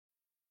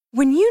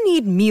When you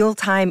need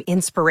mealtime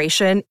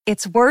inspiration,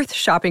 it's worth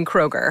shopping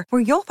Kroger,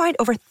 where you'll find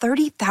over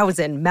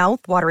 30,000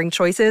 mouth-watering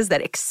choices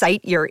that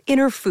excite your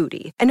inner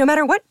foodie. And no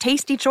matter what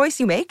tasty choice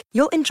you make,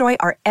 you'll enjoy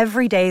our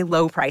everyday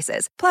low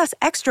prices, plus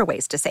extra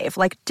ways to save,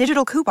 like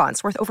digital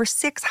coupons worth over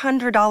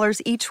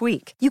 $600 each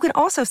week. You can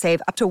also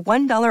save up to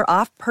 $1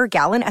 off per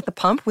gallon at the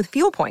pump with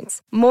fuel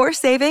points. More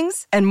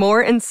savings and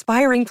more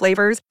inspiring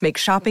flavors make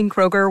shopping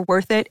Kroger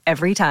worth it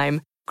every time.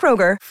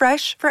 Kroger,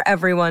 fresh for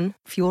everyone.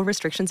 Fuel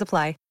restrictions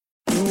apply.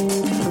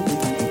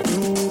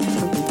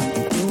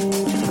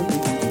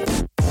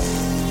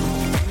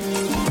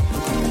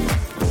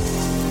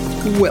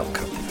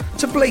 Welcome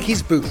to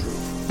Blakey's Boot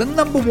Room, the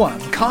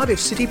 #1 Cardiff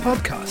City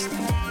podcast.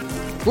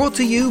 Brought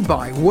to you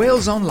by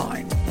Wales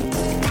Online.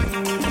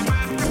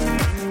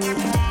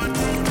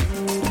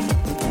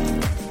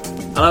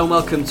 Hello and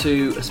welcome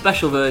to a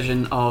special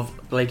version of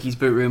Blakey's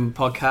Boot Room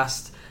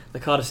podcast, the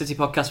Cardiff City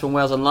podcast from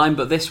Wales Online,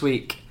 but this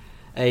week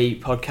a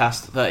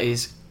podcast that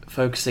is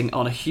focusing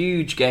on a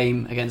huge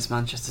game against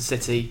Manchester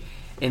City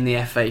in the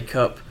FA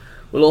Cup.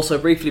 We'll also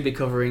briefly be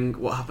covering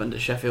what happened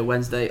at Sheffield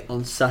Wednesday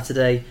on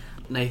Saturday.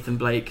 Nathan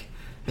Blake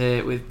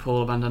here with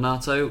Paul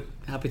Abandonato.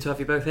 Happy to have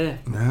you both here.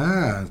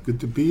 Good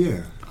to be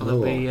here.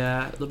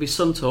 There'll be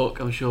some talk,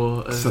 I'm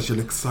sure. Of, such an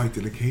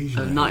exciting occasion.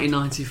 Of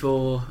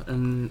 1994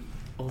 and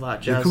all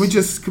that jazz. Yeah,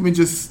 can we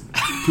just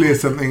clear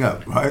something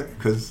up, right?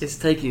 Because it's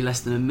taken you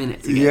less than a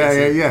minute to get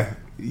this. Yeah.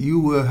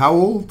 You were how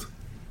old?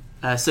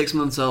 6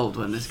 months old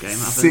when this game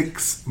happened.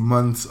 6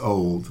 months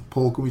old.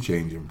 Paul, can we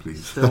change him,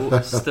 please?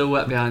 Still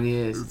wet behind the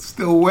ears.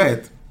 Still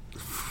wet.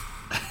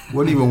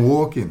 Wasn't even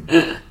walking.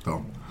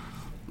 Tom.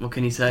 What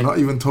can you say? Not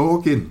even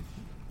talking.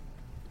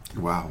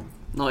 Wow.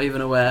 Not even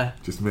aware.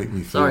 Just make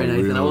me feel. Sorry,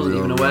 Nathan. I wasn't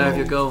even aware of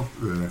your goal.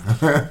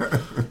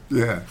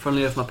 Yeah.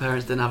 Funnily enough, my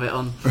parents didn't have it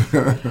on.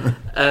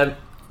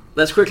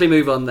 Let's quickly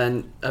move on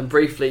then. And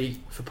briefly,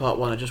 for part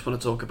one, I just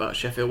want to talk about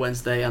Sheffield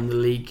Wednesday and the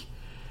league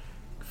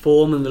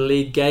form and the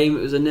league game.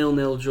 It was a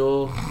 0-0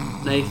 draw.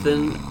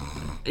 Nathan,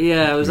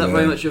 was that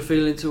very much your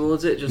feeling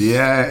towards it? Just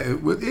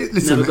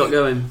listen, never got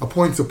going. A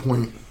point's a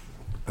point,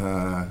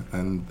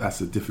 and that's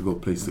a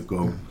difficult place to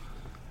go.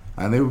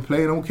 And they were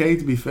playing okay,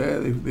 to be fair.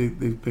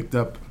 They picked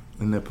up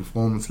in their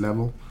performance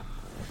level,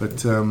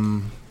 but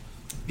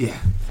it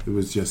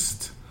was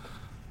just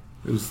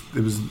it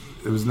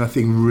was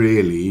nothing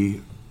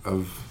really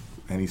of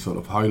any sort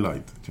of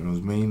highlight. Do you know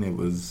what I mean? It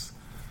was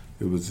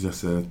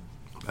just a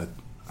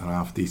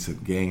half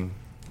decent game,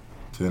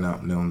 turned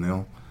out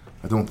 0-0.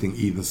 I don't think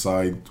either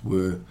side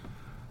were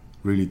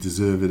really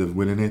deserving of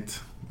winning it.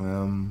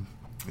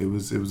 It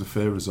was a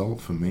fair result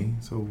for me.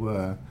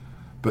 So,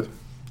 but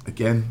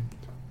again,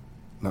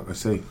 like I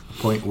say, a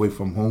point away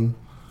from home,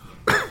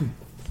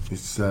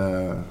 it's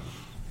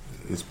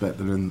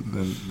better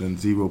than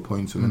 0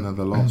 points and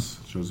another loss.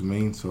 Do you know what I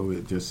mean? So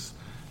it just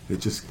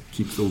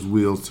keeps those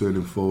wheels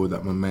turning forward,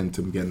 that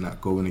momentum, getting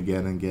that going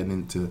again, and getting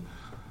into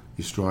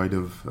your stride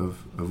of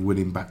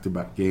winning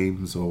back-to-back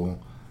games or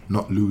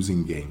not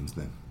losing games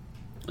then.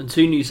 And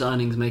two new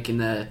signings making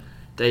their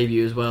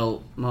debut as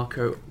well,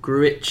 Marco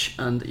Grujic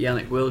and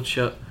Yannick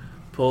Wildschut.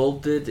 Paul,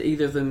 did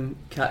either of them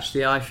catch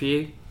the eye for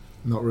you?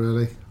 Not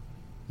really.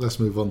 Let's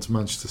move on to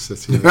Manchester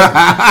City.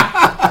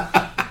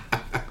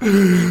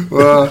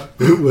 Well,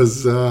 it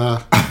was...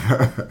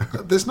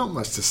 there's not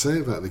much to say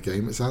about the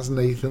game. It's as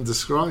Nathan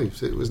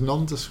describes. It was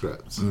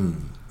nondescript.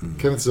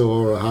 Kenneth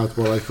Zohore had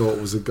what I thought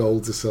was a goal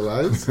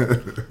disallowed.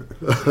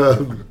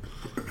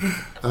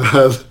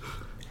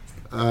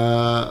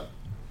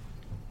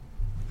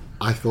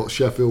 I thought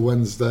Sheffield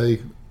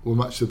Wednesday were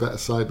much the better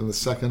side in the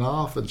second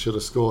half and should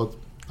have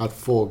had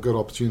 4 good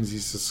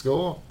opportunities to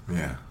score.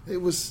 Yeah,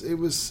 it was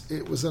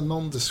a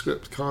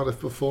nondescript Cardiff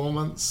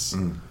performance.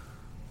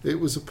 It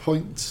was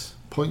points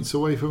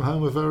away from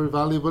home are very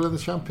valuable in the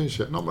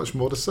Championship. Not much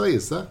more to say,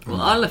 is there? Well,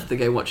 I left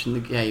watching the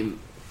game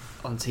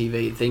on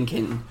TV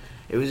thinking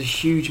it was a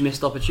huge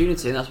missed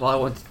opportunity, and that's why I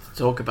wanted to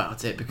talk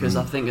about it, because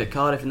I think that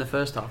Cardiff in the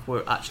first half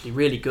were actually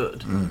really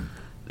good.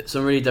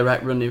 Some really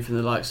direct running from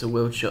the likes of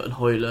Wildschut and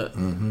Hoylett.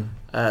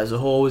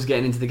 Zohore was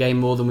getting into the game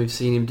more than we've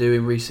seen him do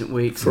in recent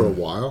weeks. For a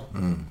while.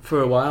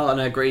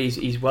 And I agree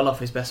he's well off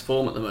his best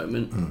form at the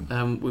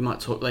moment. We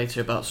might talk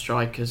later about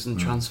strikers and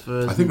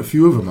transfers. I think a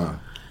few of them are.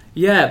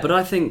 Yeah, but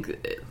I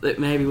think that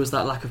maybe was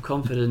that lack of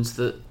confidence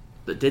that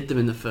did them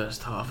in the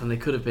first half, and they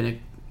could have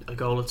been a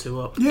goal or two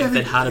up if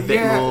they'd had a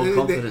bit more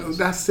confidence.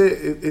 That's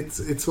it.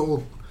 It's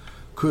all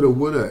coulda,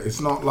 woulda.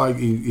 It's not like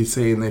you're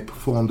saying they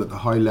performed at the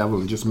high level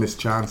and just missed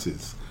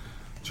chances.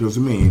 Do you know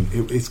what I mean?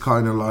 It's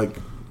kind of like,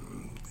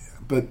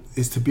 but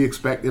it's to be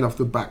expected off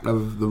the back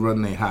of the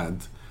run they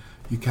had.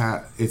 You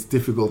can't. It's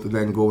difficult to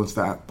then go and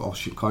start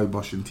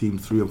kiboshing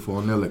teams 3 or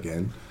 4-0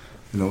 again.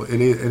 You know,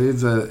 it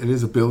is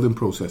a building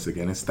process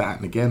again. It's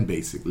starting again,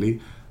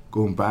 basically,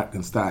 going back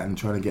and starting,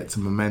 trying to get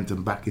some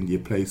momentum back into your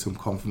play, some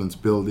confidence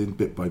building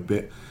bit by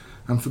bit.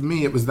 And for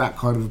me, it was that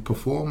kind of a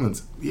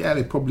performance. Yeah,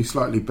 they're probably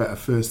slightly better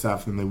first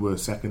half than they were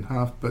second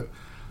half, but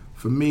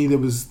for me, there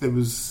was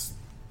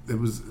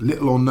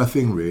little or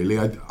nothing really.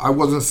 I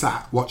wasn't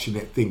sat watching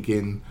it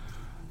thinking,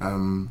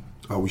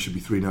 we should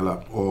be 3-0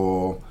 up,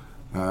 or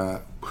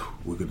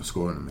we're going to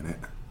score in a minute.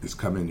 It's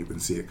coming, you can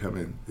see it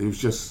coming. It was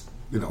just,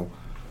 I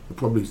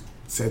probably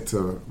said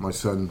to my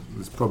son,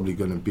 it's probably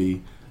going to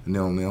be a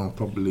 0-0,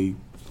 probably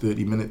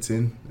 30 minutes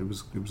in. It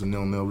was a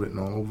 0-0 written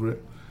all over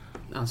it.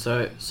 And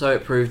so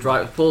it proved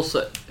right. Paul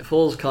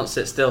can't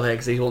sit still here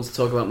because he wants to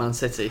talk about Man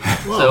City.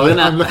 Well, so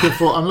I'm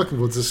looking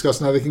forward to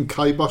discussing how they can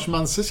kibosh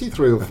Man City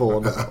 3 or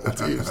 4 now.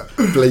 To use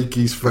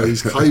Blakey's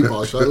phrase,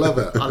 kibosh. I love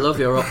it. I love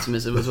your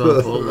optimism as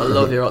well, Paul. I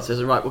love your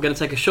optimism. Right, we're going to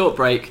take a short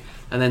break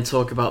and then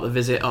talk about the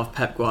visit of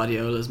Pep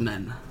Guardiola's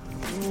men.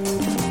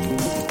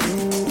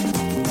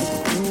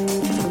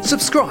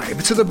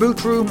 Subscribe to The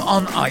Boot Room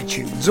on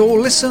iTunes or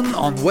listen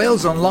on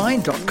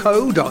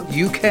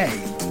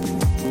walesonline.co.uk.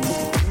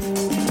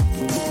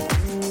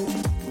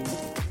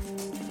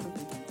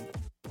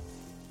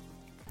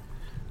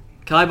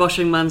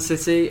 Kiboshing Man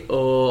City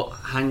or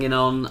hanging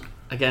on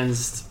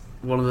against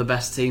one of the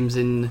best teams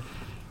in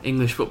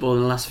English football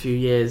in the last few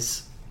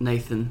years,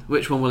 Nathan?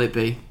 Which one will it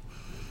be?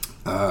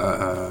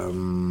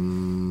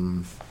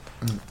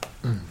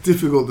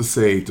 Difficult to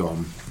say,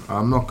 Dom.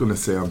 I'm not going to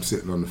say I'm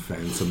sitting on the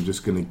fence. I'm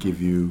just going to give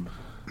you,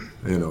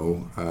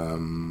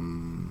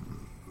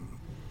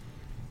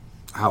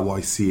 how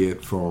I see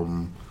it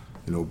from,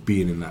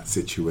 being in that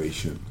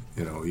situation.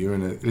 You're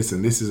in a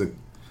listen. This is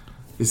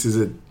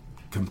a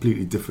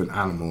completely different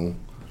animal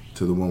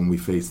to the one we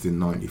faced in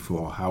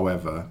 '94.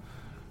 However,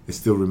 it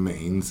still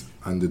remains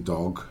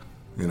underdog,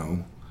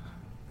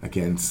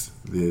 against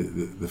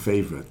the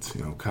favourite.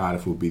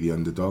 Cardiff will be the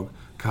underdog.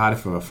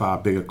 Cardiff are a far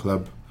bigger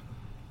club,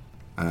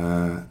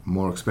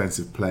 more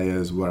expensive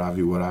players, what have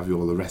you,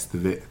 all the rest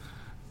of it.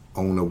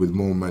 Owner with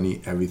more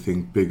money,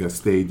 everything, bigger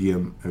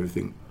stadium,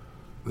 everything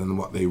than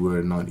what they were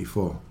in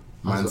 '94.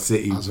 Man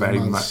City very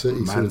much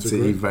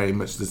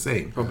the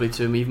same. Probably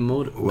to him even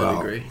more.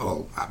 Agree.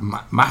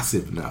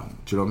 Massive now.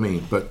 Do you know what I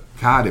mean? But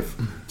Cardiff,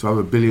 to have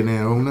a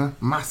billionaire owner,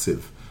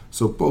 massive.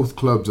 So both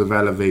clubs have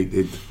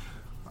elevated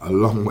a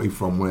long way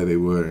from where they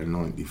were in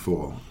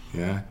 '94.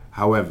 Yeah.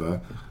 However,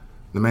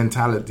 the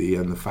mentality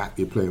and the fact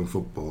you're playing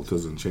football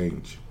doesn't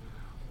change.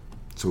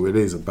 So it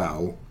is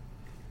about,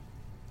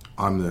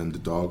 I'm the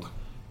underdog.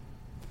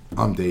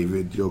 I'm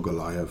David. You're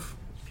Goliath.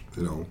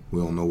 We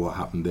all know what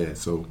happened there.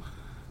 So,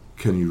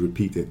 can you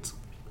repeat it?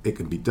 It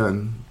can be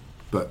done,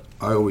 but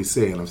I always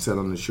say, and I've said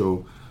on the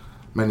show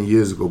many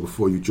years ago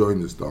before you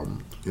joined us,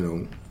 Dom,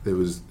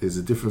 there's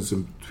a difference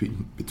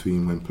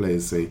between when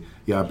players say,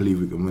 yeah, I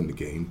believe we can win the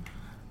game,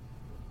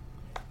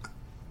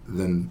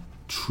 than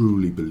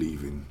truly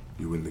believing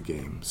you win the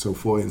game. So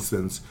for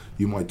instance,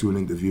 you might do an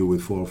interview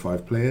with 4 or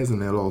 5 players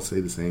and they'll all say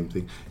the same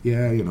thing.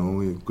 Yeah,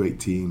 we're a great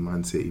team,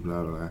 Man City,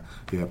 blah, blah, blah.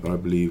 Yeah, but I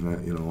believe,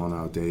 on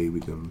our day we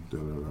can, blah,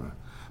 blah, blah.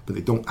 But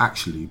they don't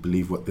actually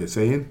believe what they're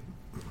saying.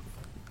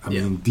 I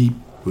mean, deep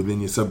within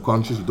your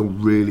subconscious, you don't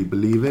really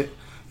believe it.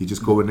 You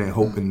just go in there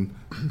hoping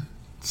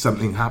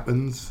something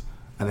happens,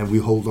 and then we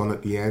hold on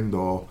at the end,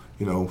 or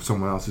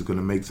someone else is going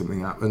to make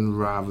something happen,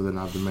 rather than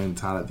have the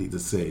mentality to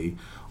say,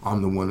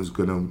 I'm the one who's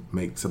going to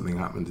make something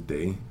happen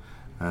today.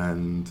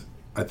 And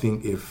I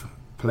think if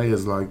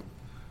players like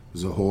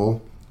Zaha,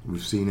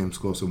 we've seen him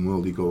score some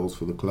worldie goals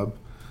for the club,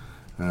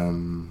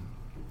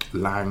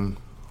 Lang,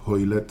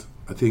 Hoylett,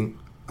 I think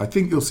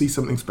you'll see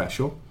something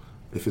special.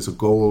 If it's a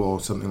goal or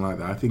something like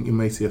that, I think you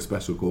may see a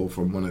special goal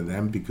from one of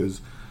them,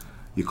 because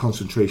your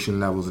concentration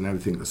levels and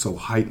everything are so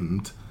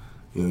heightened.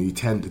 You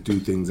tend to do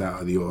things out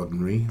of the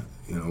ordinary.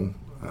 You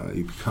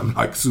become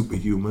like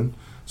superhuman.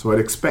 So I'd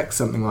expect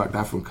something like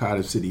that from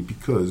Cardiff City,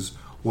 because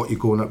what you're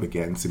going up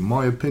against, in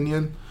my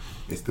opinion,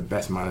 is the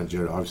best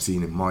manager I've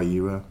seen in my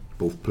era,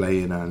 both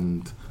playing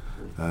and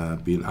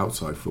being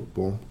outside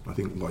football. I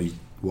think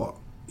what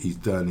he's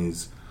done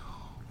is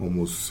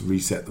almost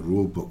reset the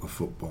rule book of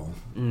football.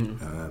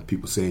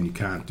 People saying you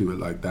can't do it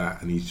like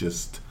that, and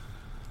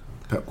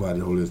Pep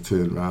Guardiola has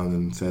turned around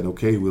and said,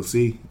 okay, we'll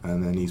see,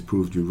 and then he's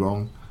proved you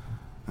wrong.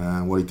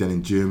 What he done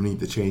in Germany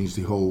to change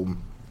the whole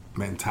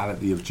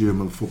mentality of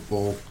German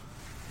football,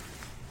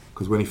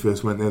 because when he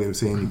first went there they were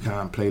saying you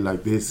can't play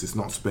like this, it's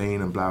not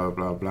Spain, and blah blah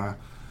blah blah.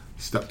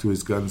 He stuck to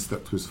his guns,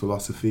 stuck to his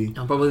philosophy,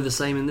 and probably the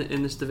same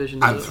in this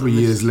division. And 3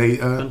 years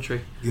later,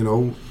 country,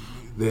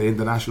 the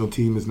international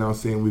team is now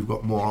saying we've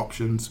got more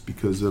options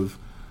because of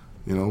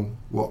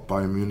what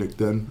Bayern Munich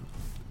done,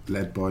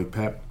 led by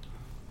Pep.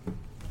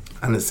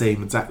 And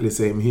exactly the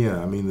same here.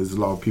 I mean, there's a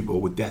lot of people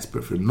who were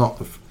desperate for him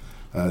not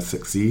to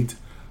succeed,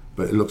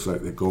 but it looks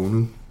like they're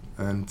going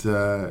to.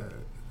 And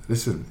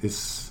listen,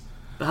 it's...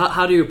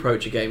 How do you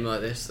approach a game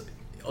like this?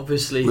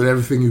 Obviously... With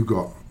everything you've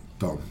got,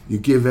 Dom. You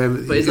give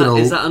everything... But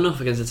is that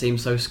enough against a team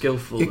so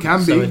skillful, it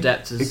can so be.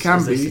 adept as it can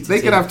as be.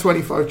 They could have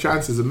 25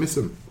 chances and miss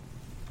them.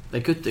 They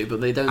could do,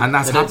 but they don't. And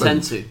that's they don't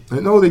happened. tend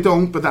to. No, they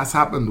don't, but that's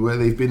happened where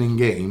they've been in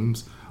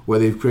games where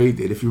they've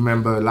created. If you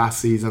remember last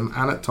season,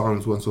 and at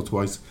times once or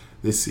twice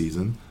this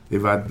season,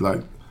 they've had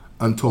like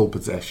untold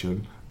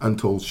possession,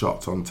 untold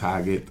shots on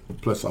target,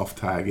 plus off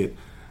target,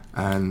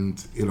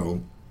 and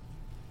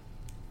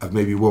have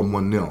maybe won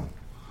 1-0. Do you know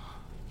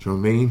what I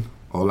mean?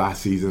 Or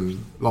last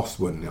season lost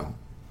 1-0.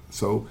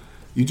 So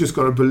you just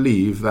got to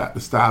believe that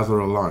the stars are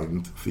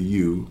aligned for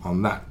you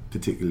on that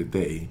particular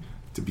day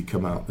to be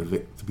coming out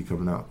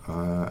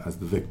as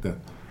the victor.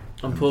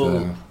 And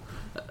Paul,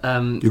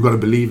 you've got to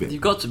believe it.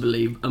 You've got to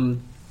believe.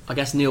 I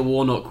guess Neil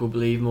Warnock will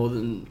believe more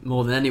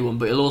than anyone,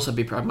 but he'll also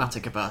be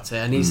pragmatic about it.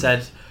 And he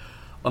said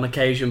on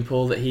occasion,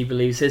 Paul, that he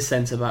believes his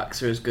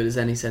centre-backs are as good as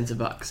any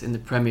centre-backs in the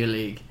Premier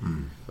League.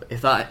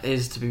 If that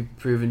is to be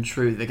proven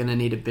true, they're going to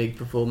need a big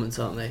performance,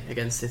 aren't they,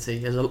 against City?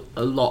 There's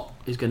a lot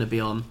is going to be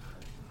on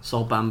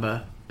Sol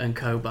Bamba and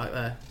co back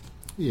there.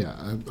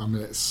 Yeah,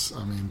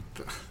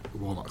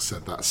 Warnock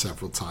said that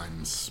several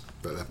times,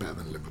 but they're better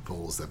than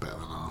Liverpool's, they're better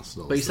than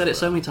Arsenal. But he said it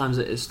so many times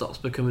that it stops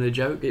becoming a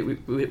joke.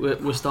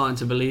 We're starting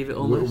to believe it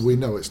almost. We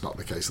know it's not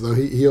the case, although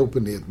he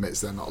openly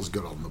admits they're not as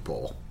good on the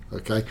ball.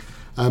 Okay,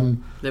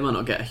 they might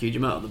not get a huge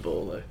amount of the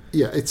ball though.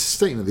 Yeah, it's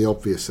stating the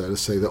obvious though to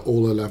say that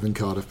all 11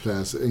 Cardiff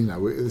players,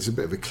 it's a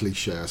bit of a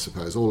cliche, I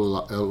suppose.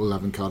 All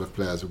 11 Cardiff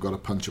players have got to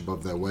punch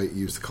above their weight,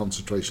 use the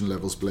concentration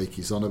levels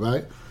Blakey's on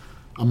about,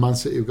 and Man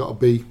City have got to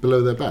be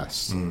below their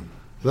best.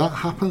 That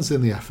happens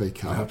in the FA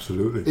Cup.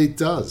 Absolutely, it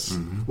does.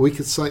 We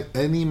could cite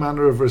any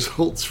manner of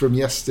results from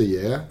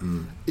yesteryear,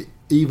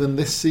 even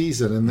this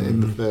season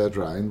in the third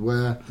round,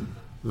 where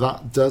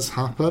that does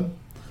happen.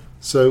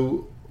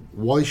 So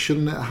why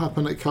shouldn't it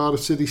happen at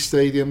Cardiff City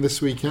Stadium this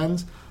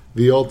weekend?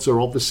 The odds are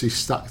obviously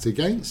stacked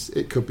against.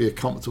 It could be a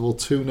comfortable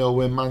 2-0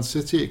 win Man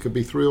City. It could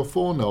be 3 or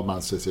 4-0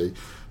 Man City.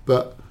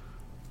 But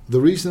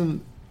the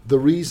reason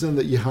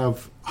that you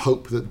have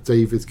hope that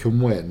David can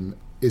win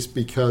is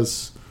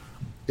because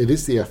it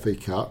is the FA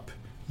Cup.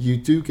 You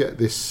do get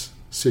this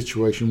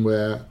situation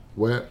where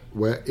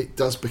it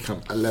does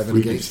become 11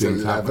 against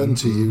 11,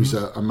 to use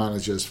a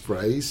manager's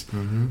phrase.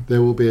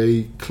 There will be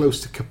a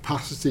close to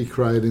capacity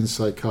crowd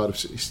inside Cardiff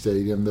City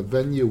Stadium. The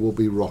venue will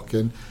be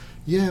rocking.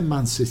 Yeah,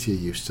 Man City are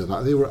used to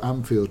that. They were at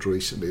Anfield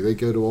recently. They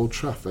go to Old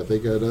Trafford. They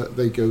go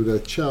to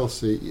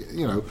Chelsea.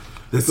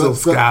 They're still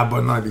scarred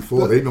by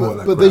 '94. They know what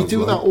that. But they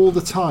do that all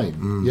the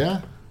time.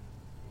 Yeah.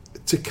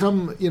 To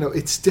come,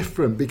 it's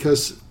different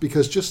because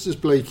just as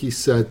Blakey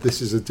said,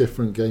 this is a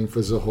different game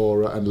for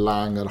Zahora and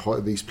Lang and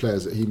these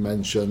players that he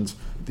mentioned,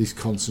 these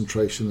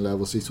concentration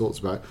levels he talks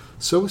about.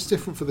 So it's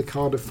different for the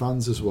Cardiff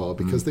fans as well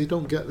because they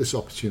don't get this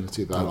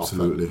opportunity that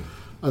often.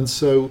 And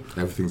so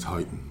everything's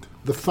heightened.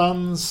 The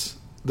fans,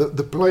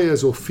 the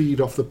players will feed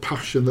off the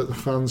passion that the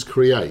fans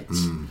create.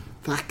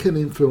 That can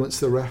influence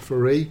the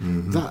referee.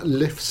 That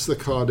lifts the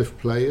Cardiff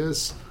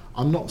players.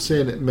 I'm not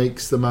saying it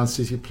makes the Man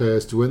City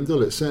players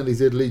dwindle. It certainly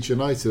did Leeds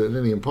United at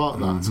Ninian Park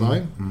that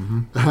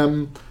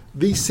time.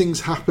 These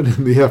things happen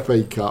in the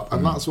FA Cup,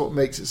 and that's what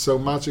makes it so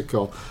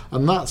magical.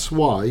 And that's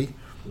why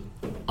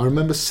I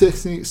remember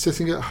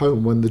sitting at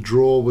home when the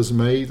draw was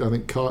made. I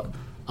think,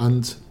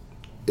 and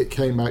it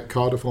came out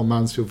Cardiff or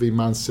Mansfield v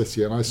Man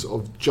City, and I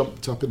sort of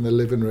jumped up in the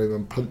living room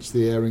and punched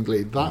the air in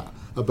glee. That,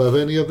 above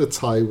any other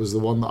tie, was the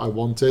one that I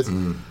wanted.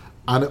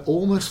 And it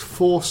almost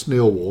forced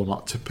Neil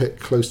Warnock to pick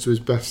close to his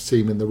best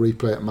team in the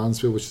replay at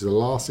Mansfield, which is the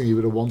last thing he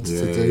would have wanted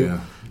to do,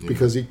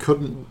 because he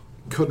couldn't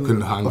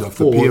hang off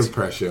the peer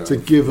pressure to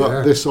give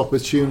up this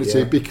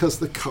opportunity because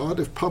the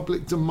Cardiff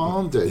public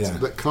demanded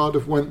that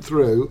Cardiff went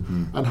through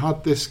and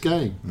had this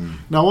game.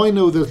 Now, I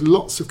know there's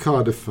lots of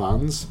Cardiff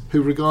fans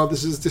who regard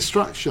this as a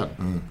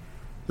distraction.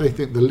 They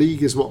think the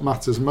league is what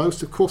matters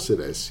most. Of course it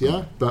is,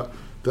 but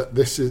that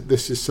this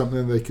is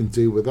something they can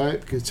do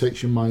without, because it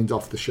takes your mind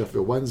off the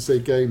Sheffield Wednesday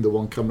game, the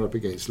one coming up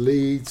against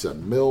Leeds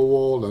and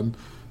Millwall,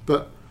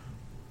 but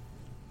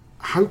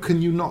how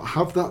can you not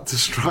have that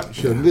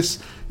distraction? This,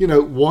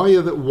 why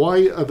are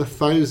the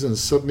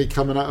thousands suddenly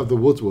coming out of the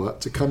woodwork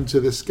to come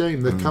to this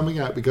game? They're coming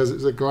out because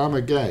it's a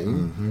glamour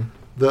game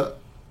that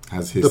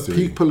has the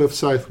people of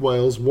South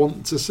Wales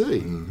want to see,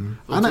 and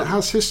it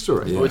has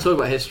history. Well, we talk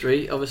about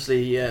history,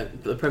 obviously,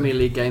 the Premier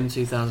League game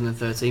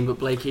 2013. But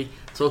Blakey,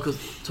 talk to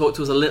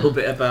us a little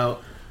bit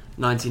about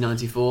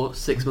 1994.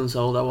 6 months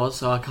old I was,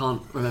 so I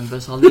can't remember.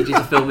 So I'll need you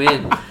to fill me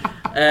in.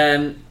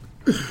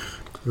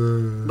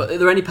 But are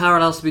there any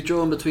parallels to be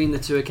drawn between the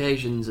two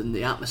occasions and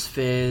the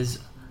atmospheres,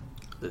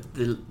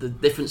 the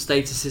different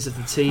statuses of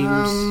the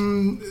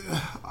teams?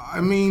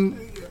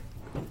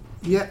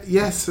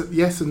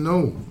 Yes and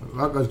no.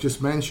 Like I've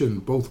just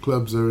mentioned, both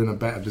clubs are in a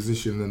better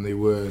position than they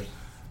were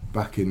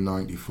back in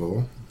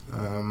 '94.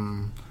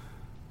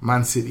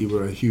 Man City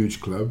were a huge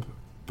club,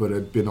 but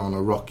had been on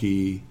a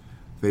rocky.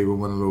 They were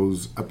one of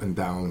those up and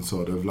down,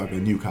 sort of like a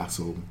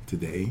Newcastle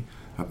today,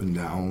 up and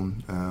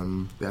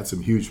down. They had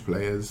some huge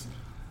players,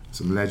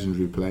 some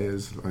legendary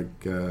players like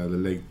the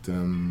late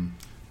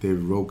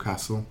David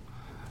Rocastle,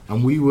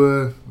 and we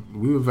were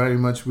very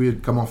much. We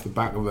had come off the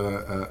back of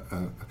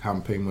a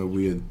campaign where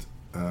we had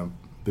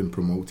been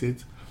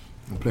promoted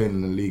and playing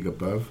in the league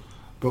above,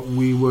 but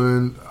we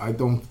weren't.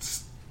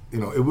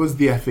 It was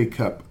the FA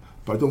Cup,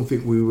 but I don't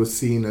think we were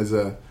seen as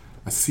a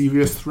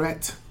serious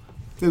threat.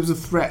 There was a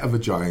threat of a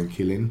giant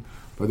killing,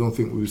 but I don't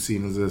think we were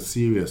seen as a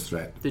serious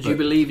threat. Did you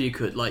believe you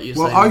could, like you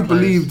said? Well, I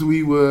believed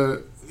we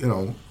were.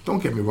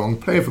 Don't get me wrong,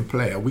 player for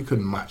player, we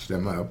couldn't match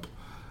them up,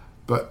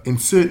 But in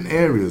certain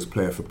areas,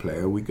 player for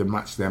player, we can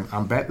match them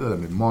and better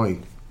them, in my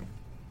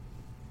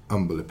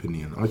humble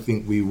opinion. I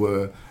think we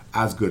were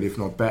as good, if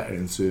not better,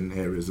 in certain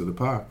areas of the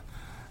park.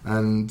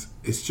 And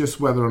it's just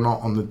whether or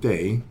not on the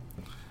day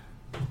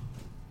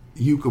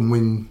you can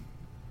win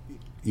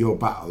your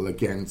battle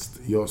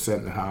against your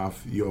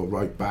centre-half, your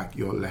right-back,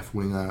 your left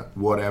winger,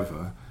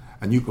 whatever,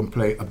 and you can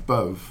play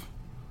above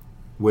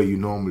where you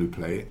normally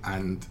play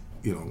and,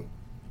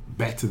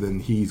 better than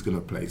he's going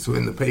to play. So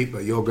in the paper,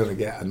 you're going to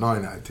get a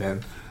 9 out of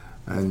 10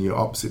 and your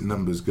opposite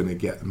number's going to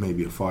get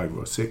maybe a 5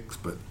 or a 6,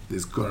 but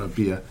there's got to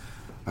be a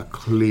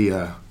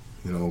clear,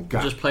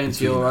 gap. Just playing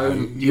to your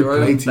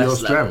own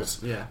strengths.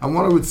 Levels. Yeah. And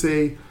what I would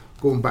say,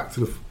 going back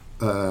to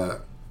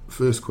the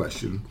first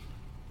question,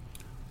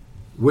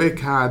 where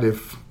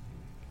Cardiff,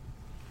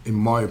 in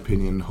my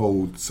opinion,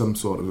 hold some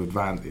sort of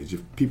advantage,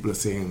 if people are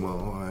saying,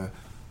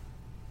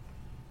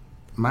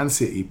 Man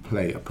City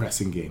play a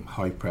pressing game,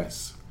 high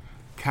press.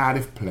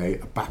 Cardiff play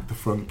a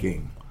back-to-front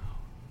game.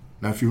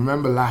 Now, if you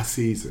remember last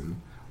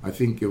season, I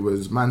think it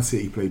was Man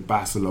City played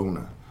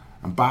Barcelona,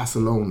 and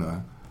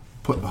Barcelona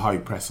put the high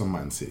press on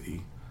Man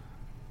City,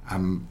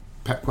 and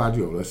Pep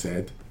Guardiola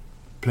said,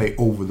 play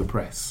over the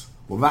press.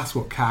 Well, that's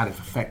what Cardiff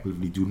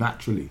effectively do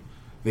naturally.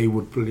 They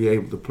would be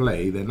able to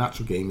play, their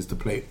natural game is to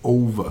play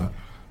over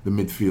the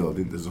midfield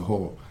into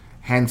Zohore.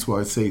 Hence why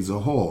I say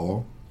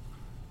Zohore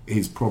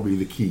is probably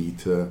the key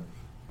to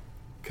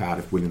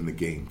Cardiff winning the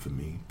game for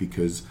me,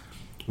 because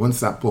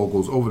once that ball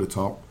goes over the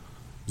top,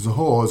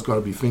 Zohore has got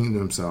to be thinking to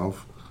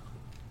himself,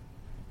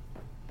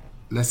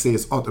 let's say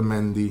it's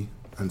Otamendi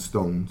and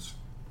Stones,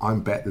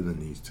 I'm better than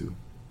these two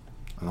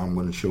and I'm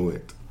going to show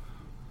it.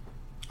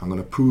 I'm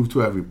going to prove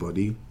to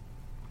everybody,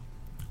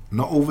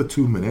 not over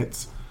 2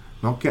 minutes,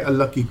 not get a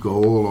lucky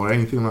goal or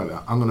anything like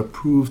that. I'm going to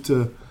prove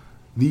to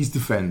these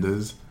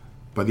defenders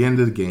by the end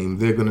of the game,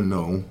 they're going to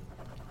know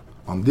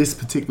on this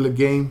particular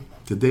game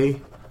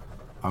today,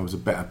 I was a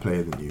better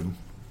player than you.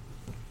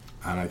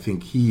 And I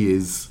think he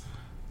is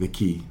the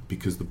key,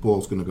 because the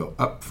ball's going to go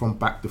up from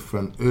back to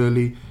front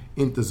early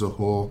into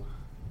Zohore.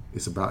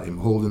 It's about him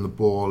holding the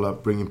ball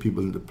up, bringing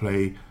people into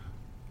play,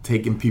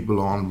 taking people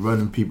on,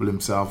 running people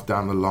himself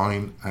down the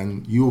line,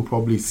 and you'll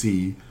probably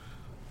see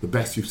the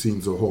best you've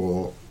seen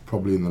Zohore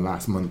probably in the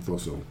last month or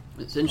so.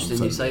 It's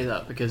interesting you say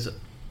that, because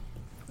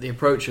the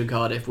approach of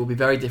Cardiff will be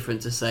very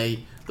different to,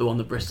 say, the one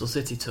that Bristol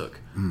City took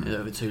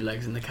over 2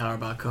 legs in the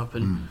Carabao Cup.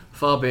 And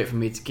far be it from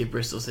me to give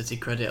Bristol City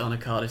credit on a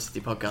Cardiff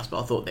City podcast,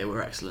 but I thought they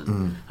were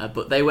excellent.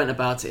 But they went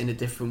about it in a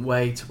different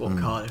way to what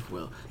Cardiff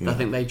will. Yeah. I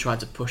think they tried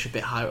to push a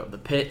bit higher up the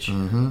pitch.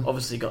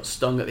 Obviously got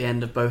stung at the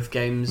end of both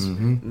games,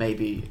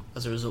 maybe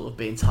as a result of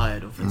being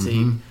tired or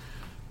fatigue.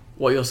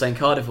 What you're saying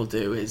Cardiff will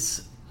do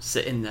is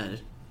sit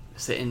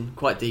in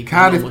quite deep.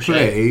 Cardiff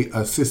play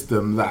a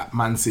system that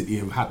Man City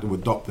have had to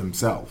adopt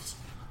themselves.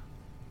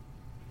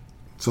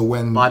 So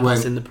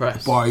bypassing the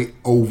press, playing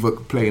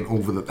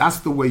over the, that's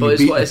the way you beat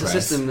the press. It's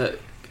a system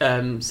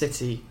that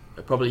City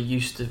are probably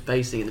used to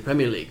facing in the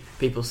Premier League.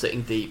 People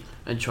sitting deep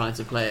and trying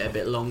to play it a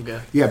bit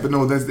longer. Yeah, but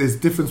no, there's a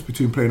difference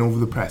between playing over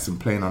the press and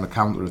playing on a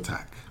counter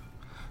attack.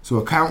 So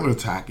a counter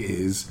attack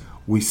is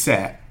we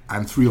set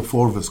and 3 or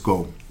 4 of us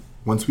go.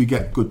 Once we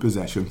get good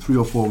possession, 3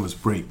 or 4 of us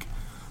break.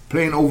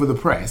 Playing over the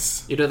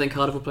press. You don't think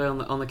Cardiff will play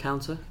on the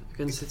counter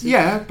against City?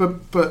 Yeah,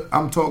 but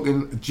I'm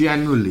talking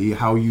generally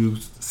how you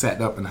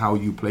set up and how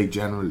you play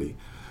generally.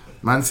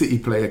 Man City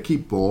play a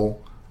keep ball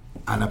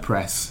and a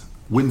press,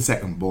 win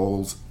second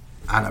balls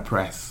and a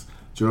press.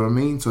 Do you know what I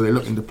mean? So they're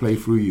looking to play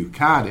through you.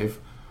 Cardiff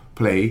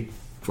play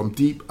from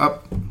deep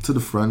up to the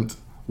front.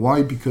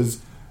 Why?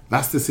 Because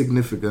that's the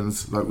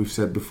significance, like we've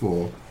said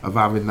before, of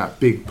having that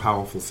big,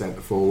 powerful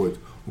centre forward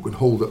who can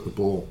hold up the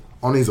ball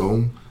on his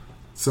own,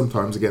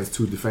 sometimes against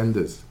 2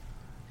 defenders.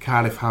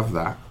 Cardiff have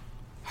that,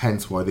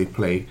 hence why they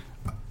play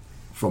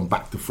from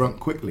back to front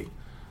quickly.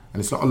 And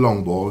it's not a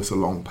long ball, it's a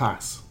long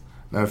pass.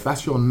 Now, if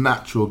that's your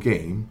natural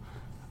game,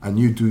 and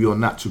you do your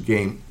natural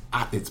game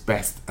at its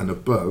best and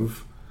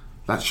above,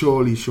 that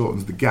surely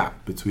shortens the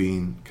gap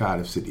between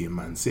Cardiff City and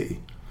Man City.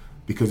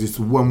 Because it's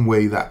one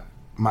way that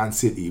Man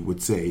City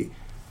would say,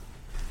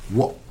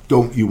 what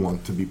don't you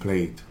want to be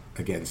played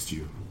against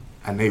you?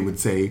 And they would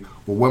say,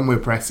 well, when we're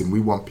pressing,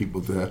 we want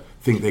people to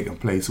think they can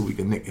play so we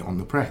can nick it on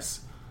the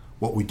press.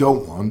 What we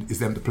don't want is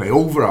them to play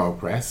over our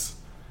press,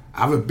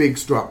 have a big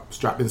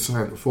strap in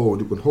centre forward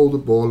who can hold the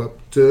ball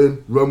up,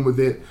 turn, run with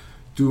it,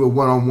 do a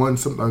one-on-one,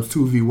 sometimes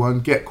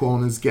 2v1, get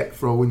corners, get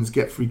throw-ins,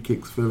 get free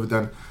kicks further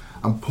down,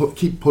 and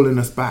keep pulling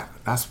us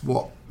back. That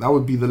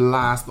would be the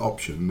last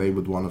option they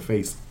would want to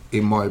face,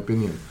 in my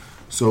opinion.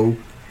 So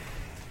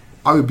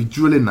I would be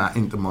drilling that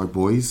into my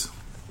boys,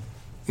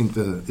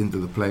 into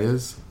the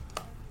players,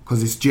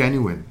 because it's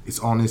genuine, it's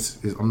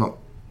honest.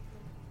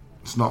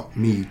 It's not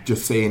me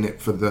just saying it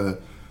for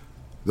the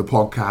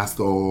podcast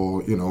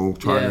or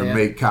trying to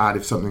make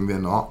Cardiff something they're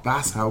not.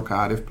 That's how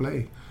Cardiff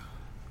play,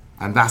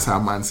 and that's how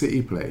Man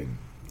City play.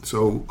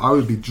 So I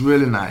would be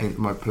drilling that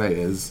into my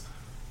players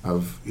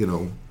of be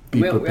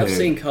prepared. We have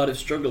seen Cardiff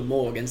struggle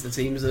more against the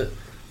teams that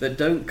that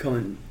don't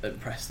come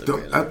and press them.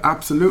 Really.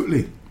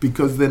 Absolutely,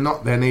 because they're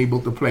not then able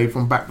to play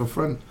from back to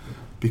front.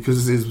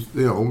 Because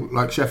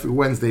like Sheffield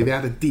Wednesday, they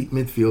had a deep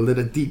midfield, they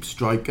had a deep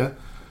striker.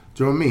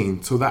 Do you know what I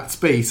mean? So that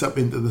space up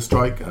into the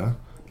striker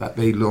that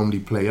they normally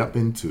play up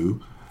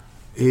into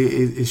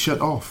is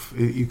shut off.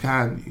 You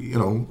can't,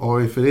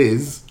 or if it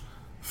is,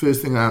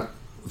 first thing that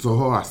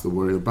Zohore has to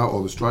worry about,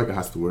 or the striker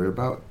has to worry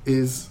about,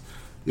 is,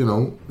 the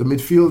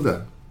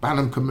midfielder.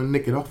 Banham come and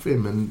nick it off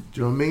him, and do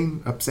you know what I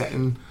mean?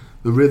 Upsetting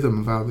the rhythm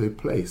of how they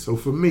play. So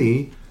for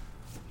me,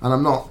 and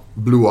I'm not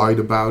blue-eyed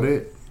about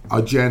it,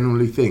 I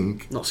generally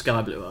think... Not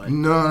sky blue-eyed?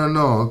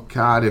 No.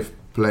 Cardiff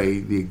play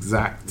the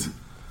exact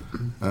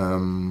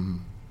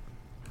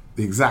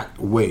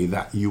way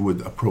that you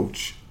would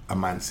approach a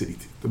Man City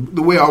team.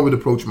 The way I would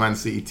approach a Man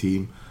City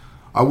team,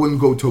 I wouldn't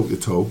go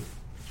toe-to-toe.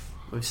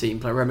 We've seen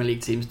Premier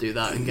League teams do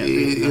that and get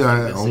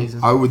this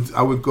season. I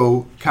would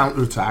go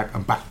counter-attack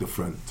and back to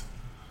front.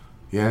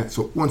 Yeah,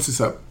 so once it's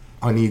up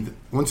to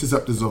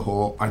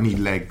Zohore, I need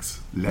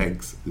legs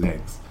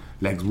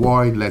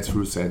wide, legs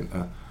through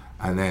centre,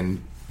 and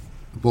then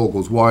the ball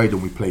goes wide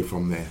and we play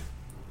from there.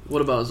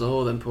 What about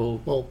Zohore then,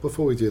 Paul? Well,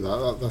 before we do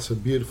that's a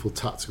beautiful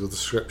tactical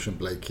description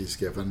Blakey's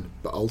given,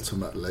 but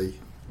ultimately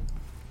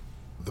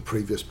the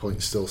previous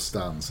point still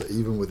stands, that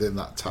even within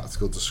that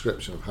tactical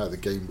description of how the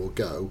game will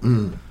go,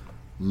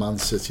 Man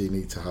City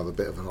need to have a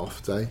bit of an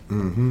off day.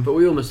 Mm-hmm. But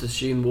we almost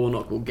assume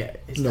Warnock will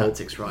get his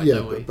tactics right,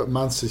 don't we? But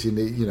Man City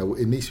need,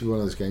 it needs to be one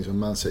of those games when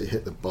Man City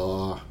hit the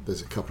bar.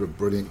 There's a couple of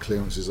brilliant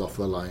clearances off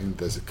the line.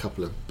 There's a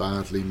couple of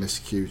badly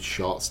miscued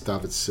shots.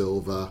 David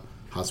Silva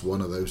has one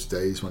of those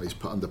days when he's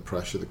put under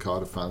pressure. The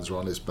Cardiff fans are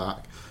on his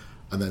back,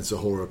 and then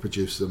Zohore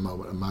produces a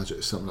moment of magic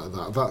or something like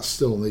that. That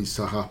still needs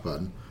to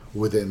happen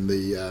within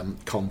the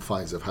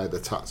confines of how the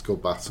tactical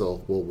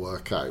battle will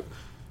work out.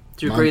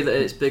 Do you agree that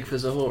it's big for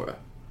Zohore?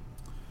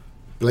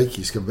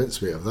 Blakey's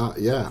convinced me of that,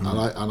 yeah.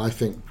 And I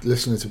think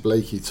listening to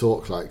Blakey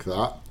talk like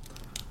that,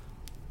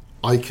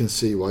 I can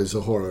see why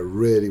Zohore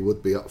really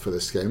would be up for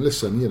this game.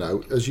 Listen,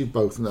 as you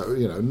both know,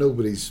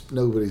 nobody's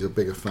a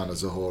bigger fan of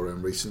Zohore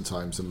in recent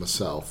times than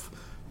myself,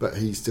 but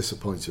he's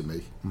disappointed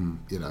me,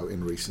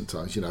 in recent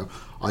times.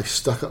 I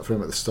stuck up for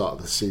him at the start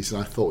of the season.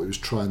 I thought he was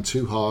trying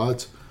too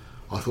hard.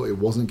 I thought he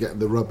wasn't getting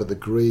the rub of the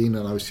green,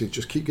 and I was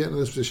just keep getting in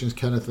those positions,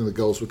 Kenneth, and the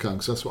goals would come,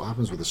 because that's what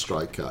happens with a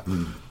striker.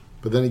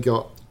 But then he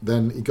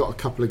got a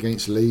couple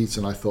against Leeds,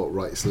 and I thought,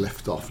 right, it's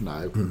lift off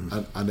now,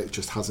 and it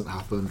just hasn't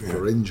happened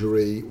for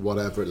injury,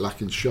 whatever,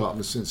 lacking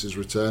sharpness since his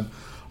return.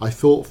 I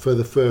thought for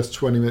the first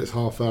 20 minutes,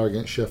 half hour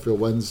against Sheffield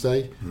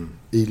Wednesday,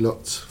 he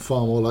looked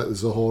far more like the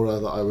Zohore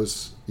that I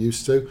was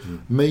used to.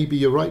 Maybe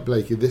you're right,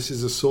 Blakey. This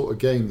is a sort of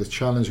game, the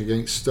challenge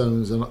against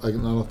Stones and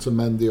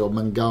Otamendi or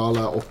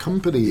Mangala or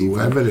Company,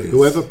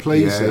 whoever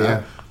plays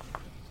there.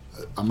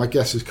 And my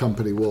guess is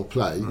Company will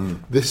play.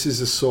 This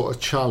is a sort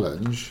of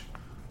challenge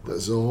that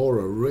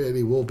Zohore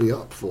really will be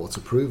up for, to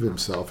prove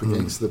himself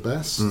against the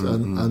best.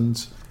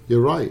 And you're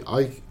right,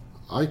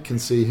 I can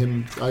see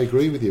him. I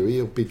agree with you.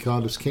 He'll be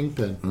Cardiff's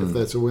kingpin if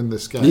they're to win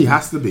this game. He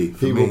has to be.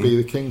 He will be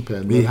the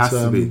kingpin. He has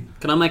to be.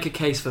 Can I make a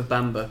case for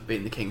Bamba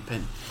being the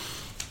kingpin?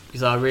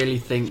 Because I really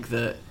think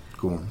that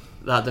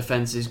that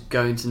defence is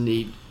going to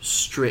need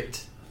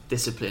strict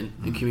discipline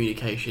and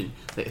communication.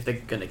 That if they're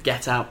going to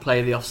get out,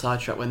 play the offside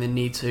trap when they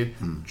need to,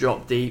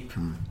 drop deep,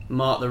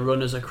 mark the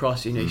runners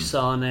across,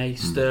 Sane,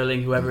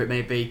 Sterling, whoever it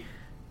may be,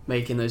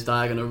 making those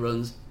diagonal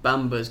runs.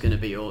 Bamba's going to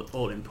be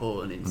all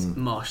important in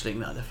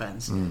marshalling that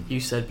defence. You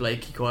said,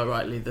 Blakey, quite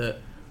rightly, that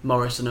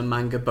Morrison and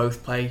Manga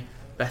both play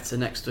better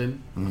next to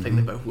him. I think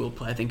they both will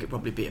play. I think it'll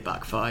probably be a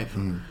back five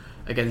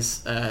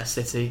against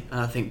City, and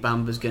I think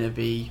Bamba's going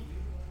to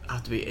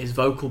have to be his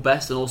vocal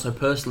best and also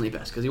personally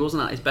best, because he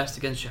wasn't at his best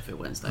against Sheffield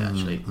Wednesday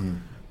actually.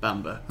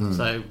 Bamba.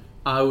 So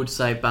I would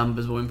say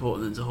Bamba's more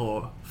important than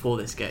Zohore for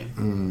this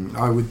game.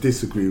 I would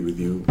disagree with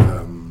you,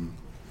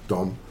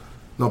 Dom.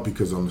 Not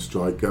because I'm a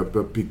striker,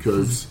 but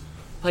because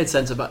played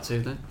centre back too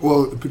then.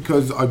 Well,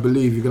 because I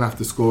believe you're going to have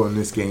to score in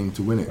this game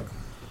to win it.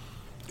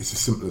 It's as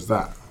simple as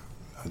that.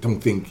 I don't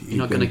think you're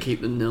not going to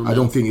keep the 0-0. I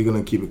don't think you're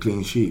going to keep a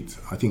clean sheet.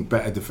 I think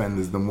better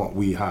defenders than what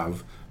we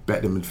have,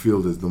 better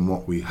midfielders than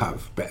what we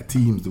have, better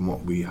teams than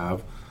what we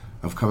have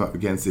come up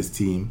against this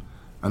team.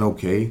 And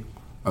okay,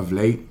 of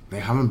late they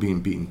haven't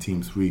been beating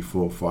teams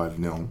 3-4,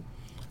 5-0.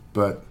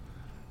 But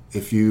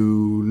if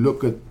you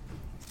look at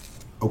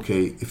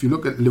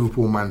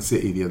Liverpool Man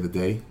City the other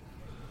day,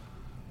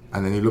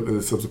 and then you look at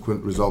the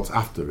subsequent results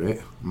after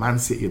it, Man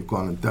City have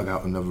gone and dug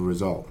out another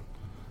result.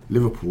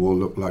 Liverpool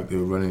looked like they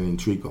were running in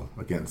treacle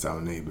against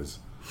our neighbours,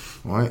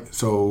 right?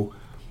 So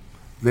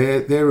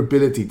their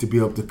ability to be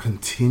able to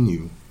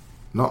continue,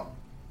 not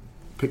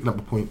picking up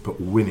a point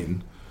but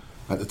winning,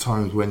 at the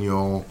times when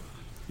you're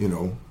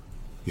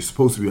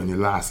supposed to be on your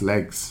last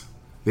legs,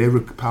 their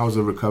powers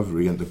of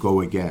recovery and to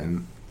go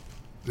again,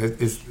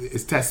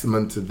 it's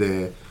testament to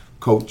their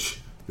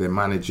coach, their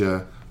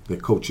manager, their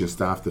coaching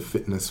staff, the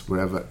fitness,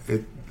 wherever.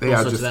 They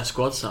also are just to their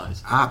squad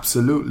size.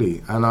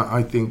 Absolutely, and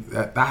I think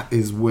that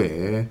is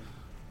where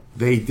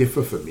they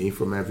differ for me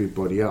from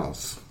everybody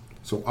else.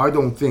 So I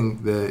don't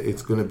think that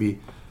it's going to be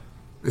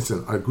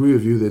listen, I agree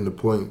with you in the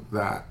point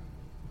that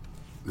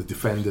the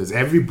defenders,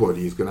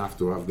 everybody is going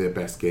to have their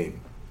best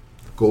game.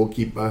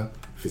 Goalkeeper,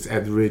 if it's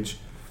Etheridge,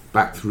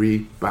 back three,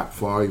 back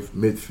five,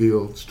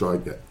 midfield,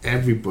 striker,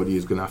 everybody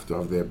is going to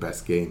have their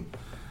best game.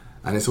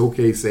 And it's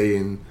okay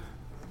saying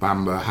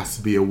Bamba has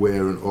to be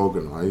aware and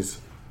organised,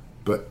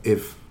 but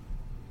if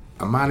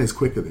a man is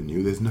quicker than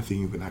you, there's nothing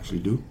you can actually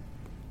do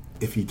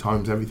if he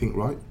times everything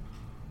right.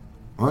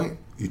 Right?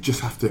 You just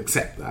have to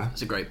accept that.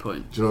 That's a great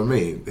point. Do you know what I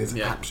mean? There's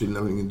absolutely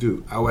nothing you can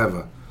do.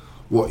 However,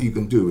 what you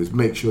can do is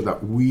make sure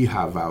that we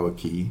have our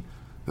key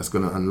that's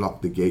going to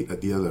unlock the gate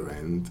at the other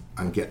end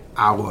and get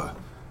our...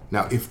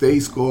 Now, if they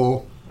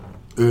score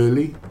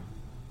early,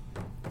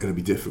 it'll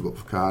be difficult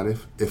for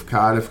Cardiff. If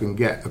Cardiff can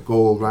get a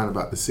goal around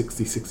about the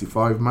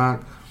 60-65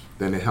 mark,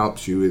 then it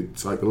helps you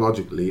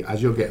psychologically.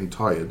 As you're getting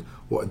tired,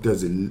 what it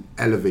does, it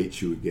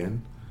elevates you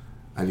again,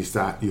 and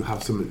you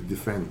have something to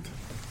defend,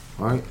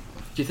 right?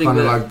 Do you think kind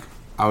of like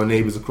our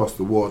neighbours across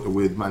the water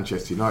with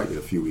Manchester United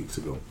a few weeks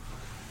ago?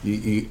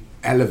 You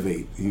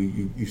elevate,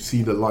 you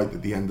see the light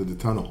at the end of the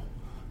tunnel.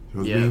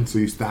 You know what I mean? So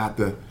you start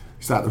to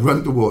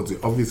run towards it,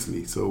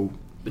 obviously. So,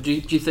 but do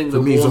you think for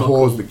that me,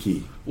 Zahore's the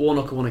key?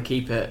 Warnock will want to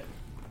keep it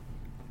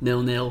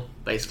 0-0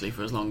 basically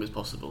for as long as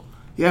possible.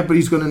 Yeah, but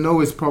he's going to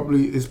know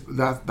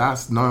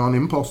that's nigh on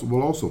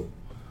impossible also.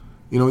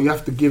 You know, you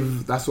have to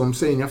give, that's what I'm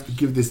saying, you have to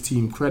give this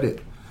team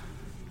credit.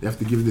 You have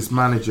to give this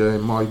manager,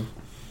 in my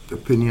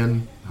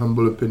opinion,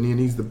 humble opinion,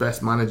 he's the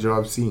best manager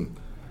I've seen.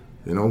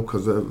 You know,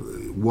 because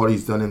of what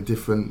he's done in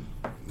different,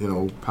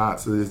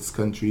 parts of this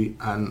country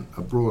and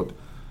abroad.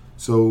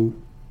 So,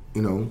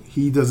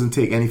 he doesn't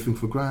take anything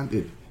for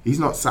granted. He's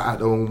not sat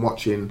at home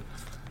watching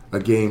a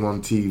game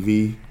on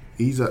TV.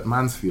 He's at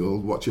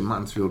Mansfield watching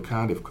Mansfield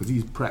Cardiff because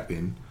he's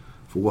prepping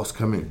for what's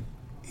coming.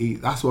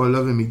 That's why I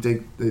love him. He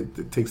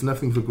takes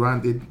nothing for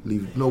granted,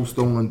 leaves no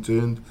stone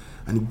unturned,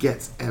 and he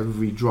gets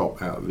every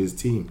drop out of his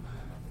team.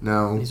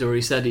 Now, he's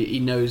already said he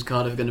knows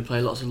Cardiff are going to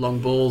play lots of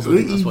long balls. I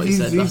think that's what he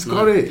said last night. He's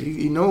got it.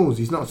 He knows.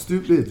 He's not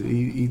stupid.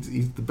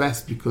 He's the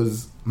best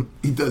because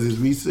he does his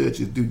research,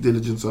 his due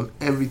diligence on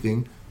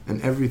everything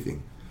and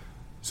everything.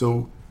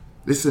 So,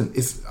 listen,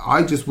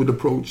 I just would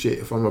approach it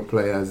if I'm a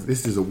player as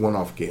this is a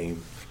one-off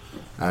game.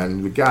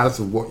 And regardless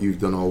of what you've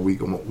done all week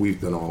and what we've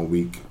done all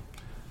week,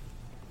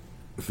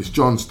 if it's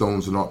John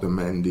Stones and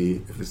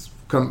Otamendi, if it's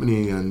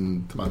Company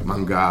and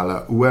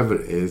Mangala, whoever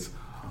it is,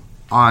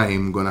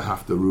 I'm going to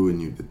have to ruin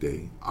you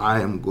today.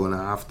 I am going to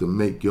have to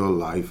make your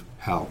life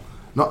hell.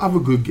 Not have a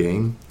good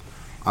game.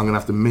 I'm going to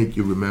have to make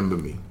you remember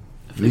me.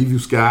 Leave you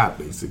scarred,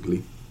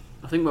 basically.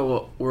 I think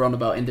we're on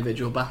about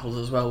individual battles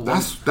as well.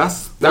 That's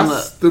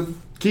the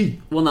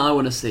key. One that I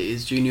want to see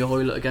is Junior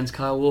Hoilett against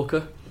Kyle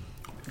Walker.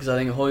 Because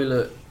I think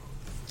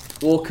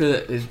Walker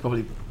is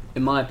probably,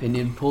 in my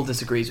opinion, Paul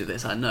disagrees with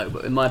this, I know,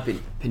 but in my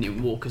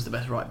opinion, Walker's the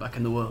best right back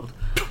in the world.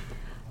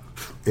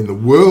 In the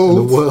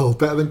world?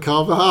 Better than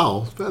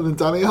Carvajal? Better than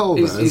Danny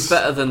Alves? He's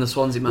better than the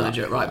Swansea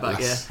manager at right back,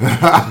 yeah.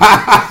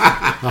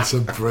 That's a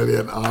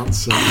brilliant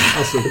answer.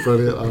 I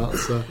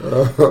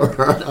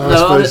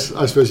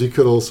suppose you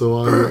could also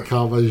argue that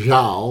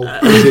Carvajal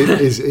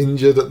is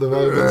injured at the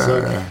moment.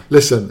 So,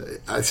 listen,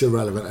 it's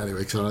irrelevant anyway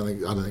because I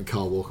don't think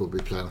Kyle Walker will be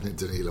playing. I think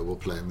Danilo will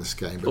play in this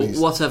game. But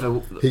whatever.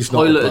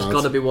 Hoilett has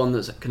got to be one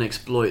that can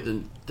exploit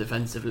them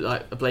defensively.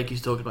 Like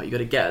Blakey's talking about, you got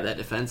to get at their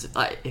defence.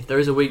 Like, if there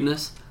is a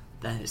weakness,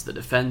 then it's the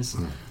defence.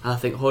 And I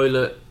think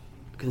Hoilett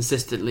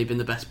consistently been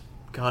the best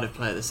Cardiff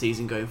player of the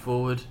season going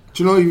forward.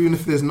 Do you know, even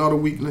if there's not a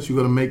weakness, you've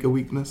got to make a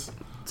weakness?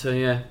 So,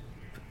 yeah.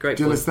 Great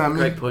Do you point. understand me?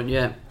 Great point,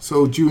 yeah.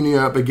 So, Junior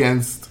up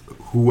against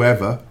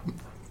whoever,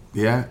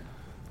 yeah?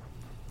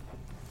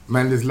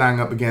 Mendes Lang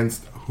up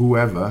against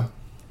whoever.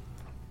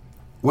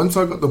 Once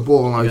I got the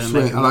ball and I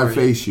swing and I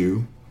face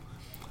you,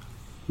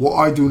 what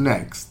I do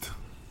next,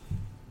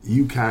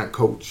 you can't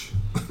coach.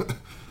 Do you know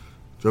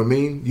what I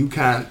mean? You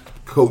can't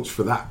coach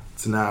for that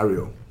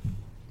scenario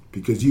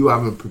because you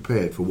haven't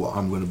prepared for what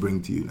I'm going to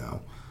bring to you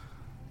now.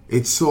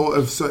 It's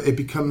it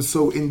becomes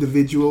so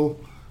individual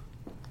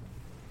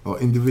or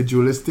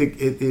individualistic.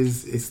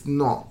 It's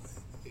not.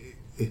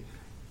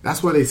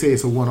 That's why they say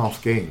it's a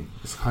one-off game.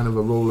 It's kind of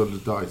a roll of the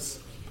dice.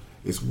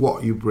 It's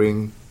what you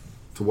bring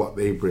to what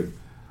they bring.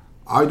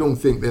 I don't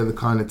think they're the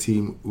kind of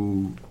team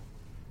who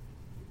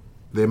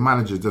their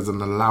manager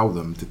doesn't allow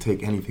them to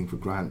take anything for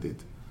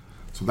granted.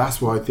 So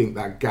that's why I think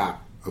that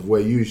gap of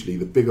where usually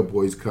the bigger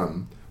boys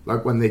come,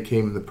 like when they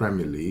came in the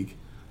Premier League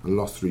and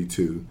lost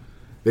 3-2,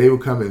 they were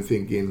coming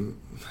thinking,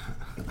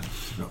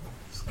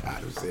 it's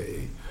hard to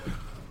say,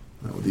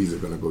 these are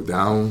going to go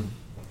down,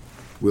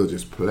 we'll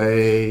just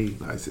play,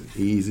 nice and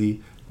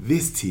easy.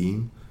 This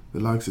team, the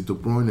likes of De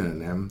Bruyne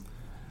and them,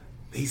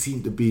 they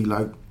seem to be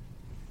like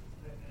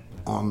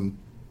on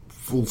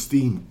full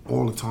steam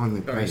all the time.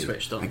 They play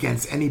switched on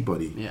against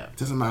anybody. Yeah.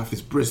 Doesn't matter if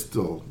it's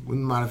Bristol,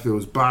 wouldn't matter if it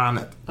was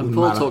Barnet. And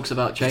Paul talks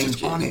about changing.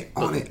 Just on it.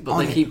 But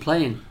they keep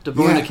playing. De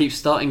Bruyne keeps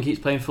starting, keeps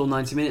playing full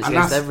 90 minutes and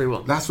against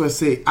everyone. That's why I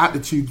say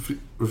attitude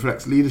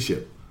reflects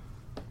leadership.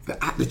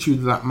 the attitude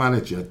of that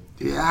manager,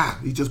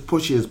 he just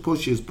pushes. I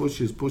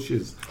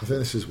think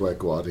this is where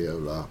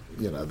Guardiola,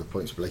 the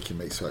points Blakey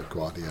makes about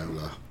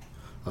Guardiola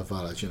are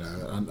valid,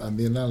 and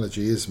the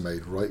analogy is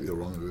made rightly or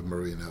wrongly with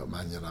Mourinho at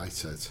Man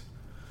United.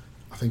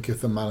 I think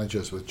if the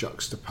managers were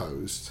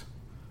juxtaposed,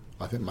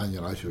 I think Man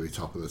United would be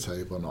top of the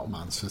table, not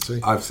Man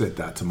City. I've said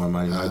that to my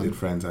Man United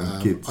friends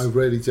and kids. I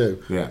really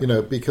do.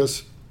 Yeah.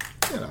 because,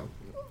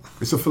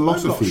 it's a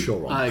philosophy.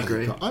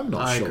 I'm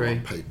not sure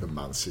on paper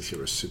Man City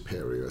are as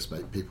superior as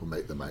people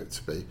make them out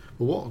to be.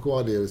 But what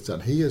Guardiola's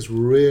done, he has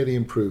really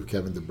improved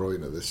Kevin De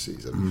Bruyne this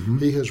season. Mm-hmm.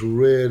 He has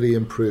really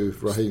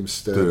improved Raheem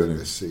Sterling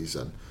this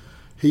season.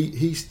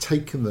 He's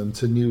taken them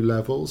to new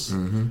levels.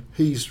 Mm-hmm.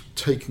 He's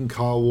taken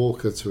Kyle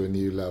Walker to a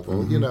new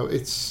level.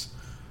 Mm-hmm.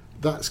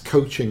 That's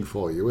coaching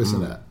for you,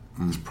 isn't it?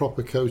 It's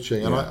proper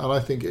coaching. And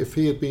I think if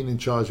he had been in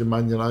charge of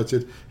Man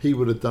United, he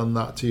would have done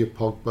that to your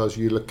Pogbas,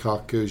 your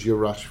Lukakus, your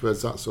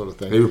Rashfords, that sort of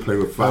thing. They would play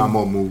with far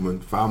more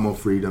movement, far more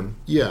freedom.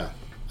 Yeah.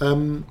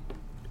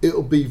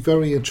 It'll be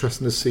very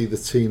interesting to see the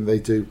team they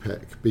do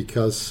pick,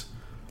 because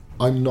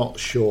I'm not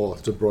sure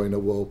De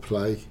Bruyne will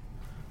play.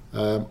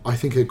 I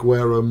think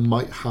Aguero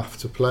might have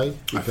to play.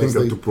 I think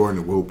De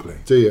Bruyne will play.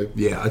 Do you?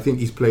 Yeah, I think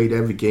he's played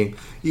every game.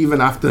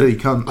 Even after he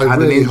had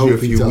an injury a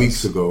few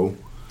weeks ago.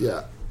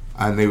 Yeah.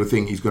 And they were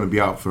thinking he's going to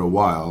be out for a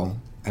while,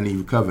 and he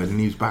recovered and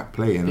he's back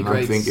playing. And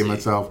I'm thinking to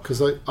myself, because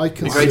I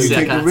can see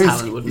take a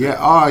risk.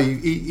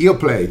 He'll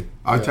play.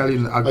 I tell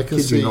you, I can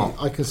see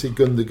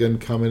Gundogan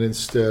coming in,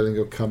 Sterling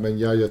will come in,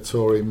 Yaya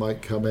Toure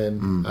might come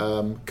in.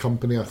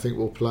 Company, I think,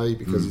 will play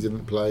because he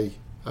didn't play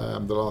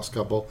the last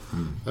couple,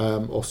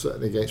 or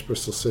certainly against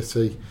Bristol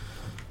City.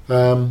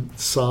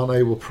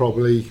 Sane will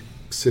probably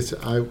sit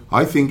it out.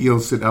 I think he'll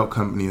sit out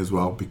Company as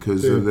well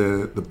because of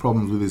the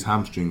problems with his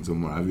hamstrings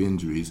and what have you,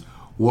 injuries.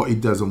 What he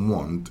doesn't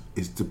want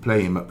is to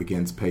play him up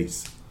against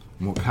pace.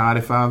 And what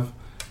Cardiff have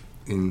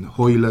in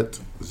Hoylett,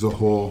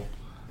 Zohore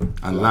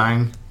and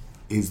Lang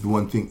is the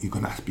one thing you're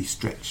going to have to be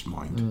stretched,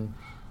 mind.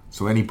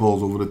 So any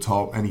balls over the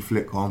top, any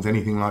flick-ons,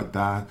 anything like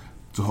that.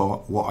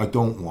 So what I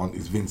don't want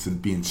is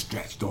Vincent being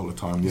stretched all the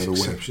time the other way.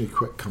 Exceptionally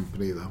quick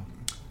Company, though.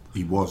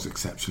 He was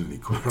exceptionally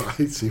quick. Right,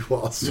 he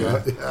was. Yeah.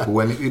 Right, yeah. But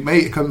when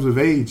it comes with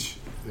age.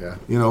 Yeah.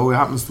 It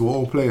happens to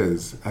all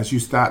players. As you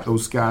start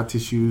those scar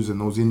tissues and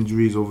those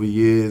injuries over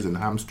years and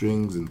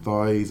hamstrings and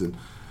thighs and,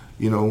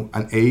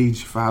 and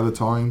age, Father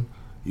Time,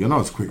 you're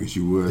not as quick as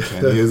you were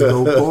 10 years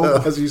ago, Paul.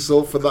 As you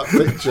saw for that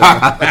picture.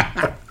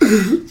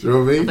 Do you know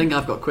what I mean? I think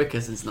I've got quicker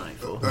since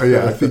 94. Oh,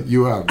 yeah, I think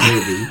you have,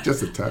 maybe.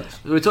 Just a touch.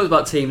 We talked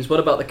about teams. What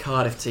about the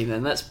Cardiff team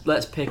then?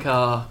 Let's pick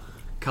our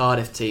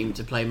Cardiff team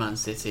to play Man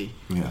City.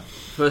 Yeah.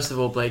 First of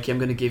all, Blakey, I'm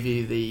going to give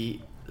you the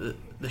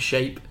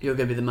shape. You're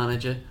going to be the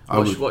manager.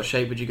 What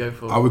shape would you go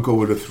for? I would go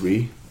with a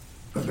 3.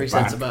 3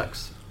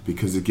 centre-backs.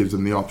 Because it gives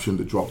them the option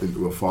to drop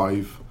into a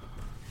 5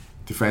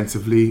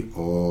 defensively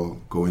or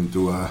go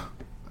into an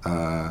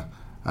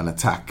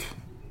attack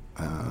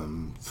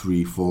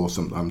 3-4,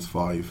 sometimes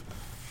 5.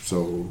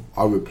 So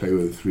I would play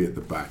with a 3 at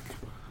the back.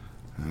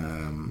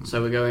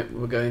 So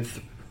we're going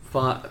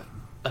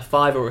a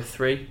 5 or a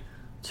 3,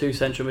 2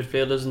 central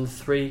midfielders and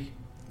 3.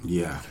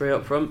 Yeah. 3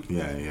 up front.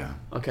 Yeah.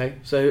 Okay,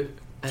 so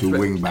 2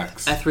 wing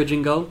backs. Etheridge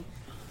in goal.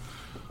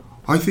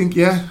 I think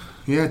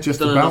just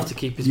done about enough to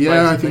keep his place.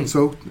 Yeah, I think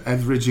so.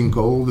 Etheridge in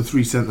goal. The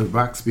 3 centre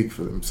backs speak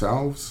for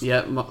themselves.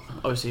 Yeah,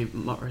 obviously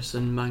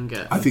Morrison,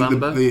 Manga, I think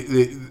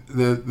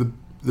Bamba.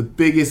 the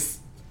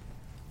biggest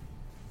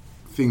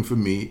thing for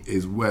me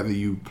is whether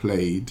you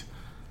played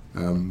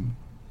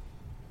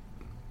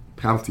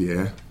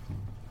Peltier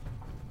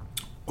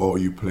or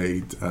you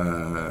played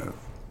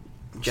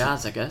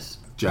Jazz, I guess.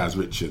 Jazz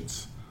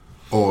Richards,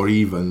 or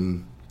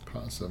even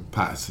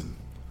Patterson.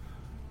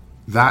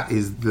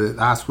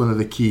 That's one of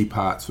the key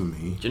parts for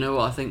me. Do you know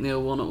what I think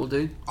Neil Warnock will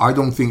do? I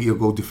don't think he'll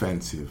go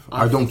defensive.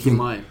 I don't think he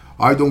might.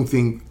 I don't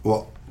think.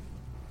 Well,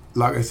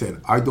 like I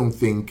said, I don't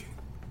think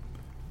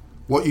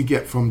what you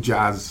get from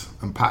Jazz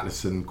and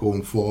Patterson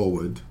going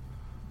forward.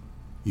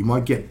 You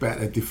might get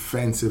better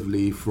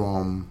defensively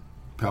from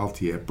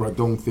Peltier, but I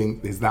don't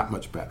think there's that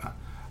much better.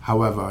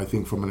 However, I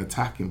think from an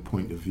attacking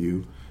point of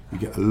view, you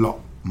get a lot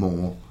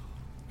more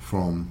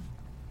from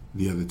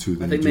the other two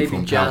than you do from Peltier. I think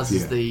maybe Jazz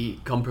is the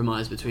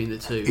compromise between the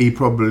two. He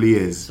probably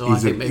is. So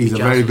he's a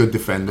very good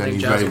defender and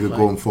he's very good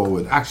going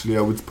forward. Actually,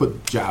 I would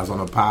put Jazz on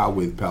a par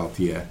with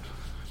Peltier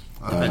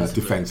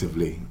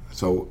defensively.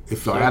 So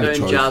if I had a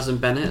choice, Jazz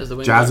and Bennett as the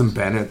wing Jazz backs. and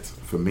Bennett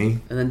for me.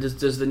 And then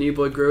does the new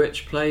boy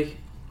Grujic play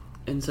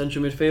in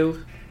central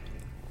midfield?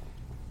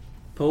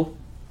 Paul?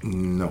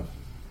 No.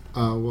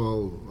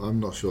 Well, I'm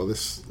not sure.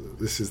 This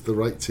is the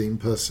right team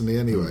personally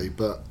anyway,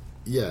 but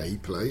yeah, he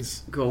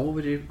plays. Go on, what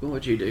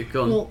would you do?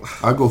 Go on. Well,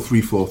 I'd go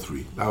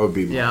 3-4-3. That would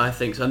be I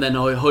think so. And then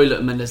Hoylett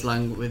and Mendes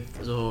Lang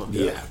with Zohore.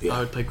 Yeah. I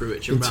would play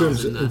Grujic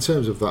and in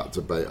terms of that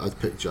debate, I'd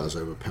pick Jazz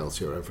over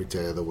Peltier every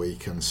day of the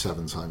week and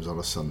 7 times on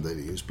a Sunday,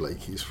 to use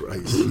Blakey's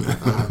phrase.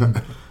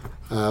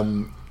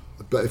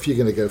 But if you're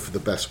going to go for the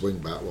best wing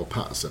back, well,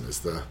 Patterson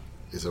is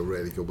a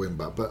really good wing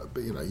back. But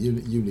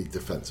you need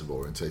defensive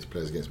orientated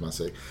players against Man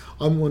City.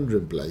 I'm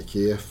wondering,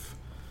 Blakey, if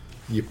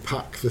you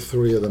pack the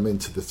three of them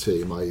into the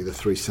team, i.e. the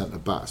three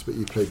centre-backs, but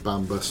you play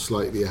Bamba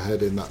slightly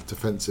ahead in that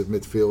defensive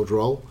midfield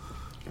role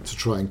to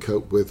try and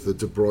cope with the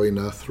De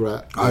Bruyne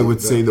threat. I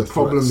would say the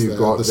problem you've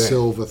got the there,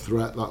 Silva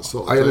threat, that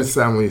sort of thing. I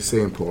understand what you're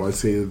saying, Paul. I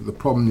say the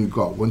problem you've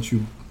got once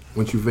you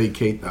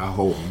vacate that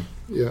hole.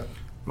 Yeah.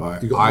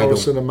 Right. You got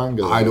Morrison and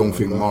Manga. I don't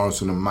think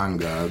Morrison and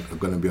Manga are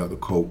going to be able to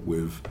cope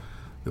with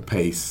the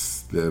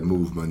pace, the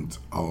movement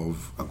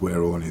of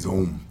Aguero on his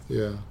own.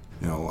 Yeah.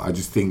 You know, I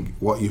just think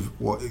what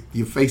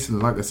you're facing,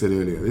 like I said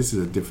earlier, this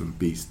is a different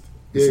beast.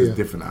 This is a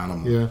different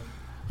animal. Yeah.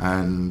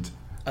 And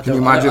can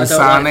you imagine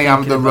Sane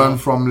having to run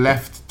from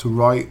left to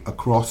right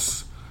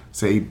across,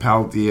 say,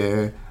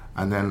 Peltier,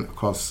 and then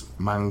across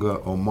Manga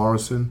or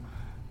Morrison?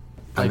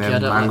 And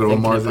then Manga or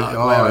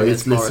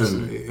Morrison.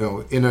 Listen,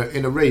 you know,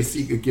 in a race,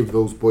 he could give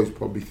those boys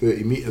probably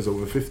 30 metres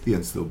over 50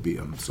 and still beat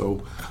them.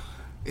 So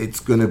it's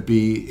going to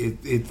be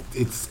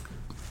it's.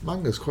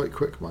 Manga's quite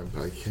quick, Mike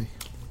Blakey.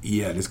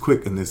 Yeah, there's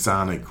quick and there's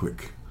Sane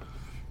quick.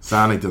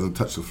 Sane doesn't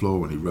touch the floor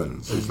when he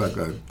runs. He's like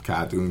a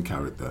cartoon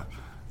character.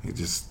 It's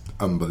just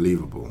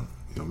unbelievable.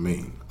 You know what I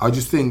mean? I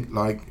just think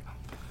like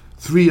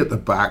 3 at the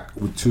back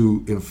with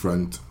 2 in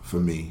front for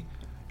me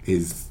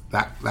is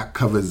that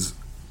covers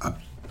a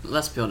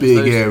Let's be honest,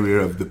 big area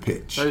of the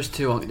pitch. Those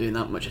 2 aren't doing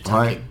that much attacking.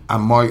 Right?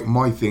 And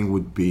my thing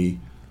would be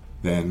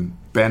then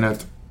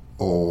Bennett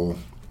or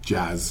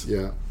Jazz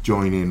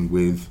join in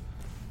with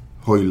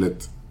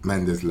Hoylett,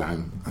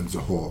 Mendes-Lang and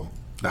Zohore.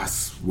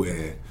 That's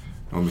where,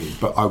 I mean,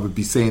 but I would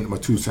be saying to my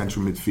 2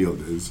 central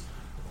midfielders,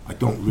 I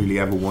don't really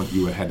ever want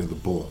you ahead of the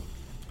ball.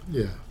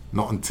 Yeah.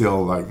 Not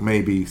until like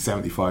maybe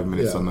 75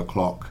 minutes on the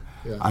clock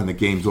and the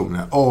game's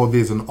open. Oh,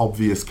 there's an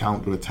obvious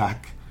counter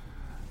attack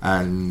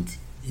and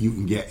you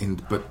can get in,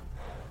 but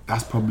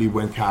that's probably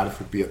when Cardiff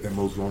would be at their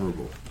most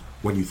vulnerable.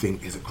 When you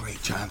think there's a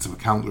great chance of a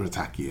counter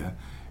attack here.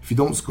 If you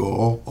don't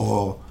score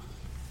or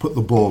put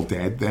the ball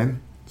dead,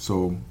 then,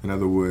 so in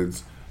other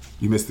words,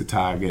 you miss the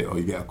target or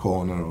you get a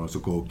corner or it's a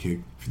goal kick.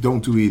 If you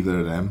don't do either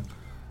of them,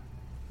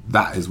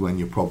 that is when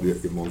you're probably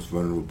at your most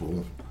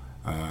vulnerable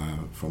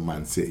from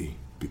Man City,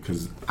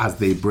 because as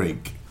they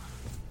break,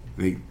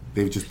 they've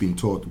just been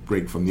taught to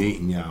break from the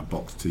 18-yard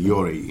box to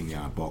your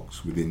 18-yard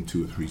box within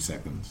 2 or 3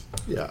 seconds.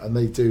 Yeah, and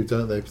they do,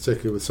 don't they?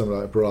 Particularly with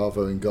someone like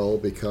Bravo in goal,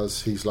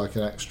 because he's like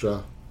an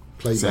extra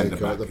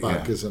playmaker at the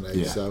back, isn't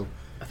he? Yeah. So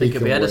I think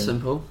it'll be Ederson,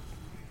 Paul.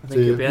 I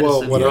think it'll be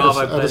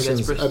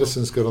Ederson.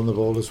 Ederson's good on the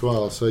ball as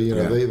well. So, you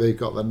know, they've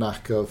got the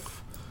knack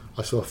of...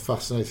 I saw a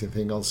fascinating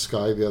thing on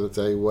Sky the other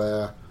day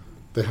where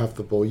they have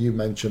the ball. You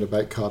mentioned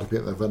about Cardiff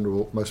being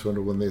the most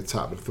vulnerable when they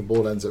attack, but if the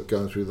ball ends up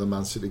going through the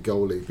Man City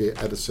goalie, be it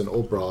Ederson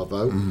or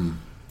Bravo,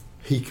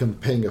 he can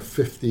ping a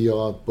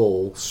 50-yard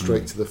ball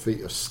straight to the feet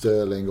of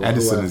Sterling or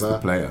Ederson whoever. Is the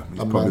player. He's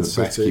and probably Man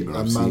the best City, keeper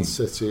I've and Man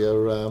seen. City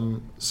are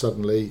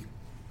suddenly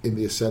in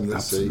the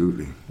ascendancy.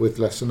 Absolutely. With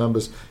lesser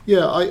numbers.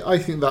 Yeah, I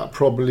think that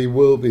probably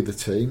will be the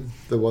team,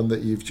 the one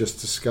that you've just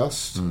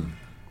discussed.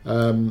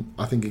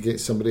 I think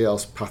against somebody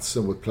else,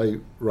 Patterson would play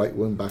right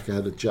wing back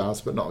ahead of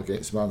Jazz, but not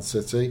against Man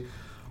City.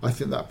 I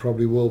think that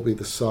probably will be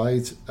the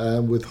side,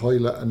 with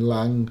Hoylett and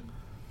Lang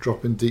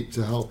dropping deep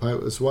to help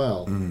out as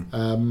well,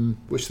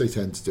 which they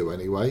tend to do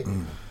anyway.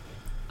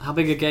 How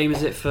big a game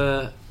is it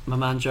for my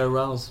man Joe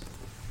Ralls?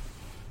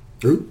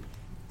 Who?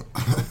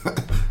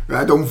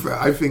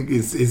 I think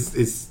it's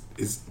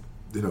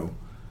you know,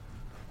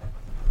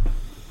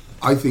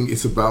 I think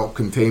it's about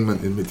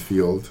containment in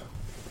midfield.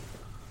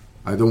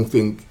 I don't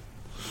think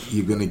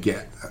you're going to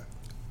get...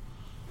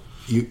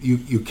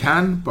 You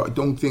can, but I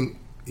don't think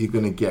you're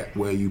going to get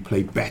where you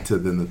play better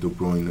than the De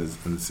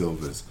Bruynes and the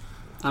Silvers.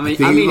 I mean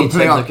in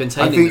terms of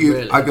containing them,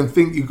 really. I can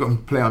think you can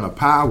play on a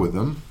par with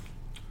them.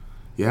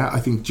 Yeah, I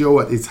think Joe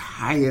at his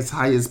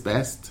highest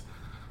best,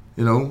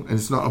 you know, and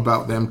it's not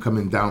about them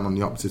coming down on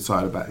the opposite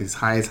side, about his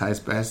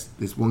highest best,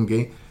 this one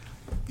game,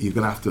 you're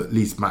going to have to at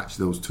least match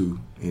those 2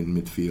 in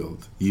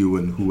midfield, you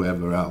and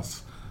whoever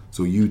else.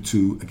 So you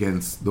 2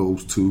 against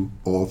those 2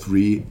 or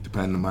 3,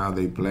 depending on how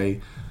they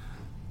play,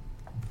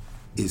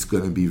 it's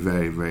going to be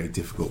very, very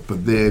difficult.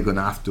 But they're going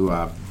to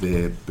have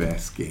their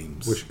best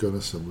games. Wish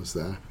Gunnarsson was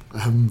there.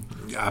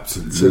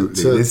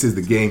 Absolutely. This is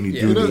the game you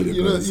do need.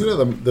 You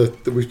know,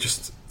 we've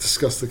just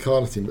discussed the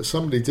Cardiff team, but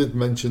somebody did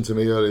mention to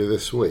me earlier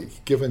this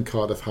week, given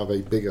Cardiff have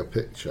a bigger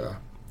picture,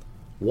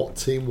 what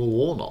team will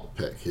Warnock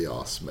pick? He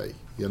asked me.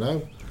 You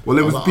know. Well,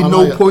 there would be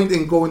no point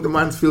in going to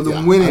Mansfield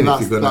and winning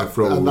if you're going to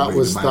throw away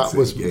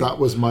that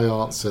was my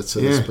answer to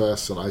this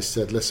person. I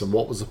said, listen,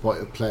 what was the point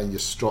of playing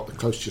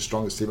close to your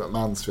strongest team at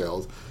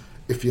Mansfield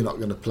if you're not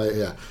going to play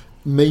here?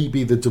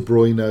 Maybe the De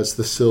Bruynes,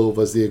 the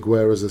Silvas, the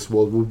Agueros of this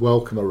world will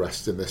welcome a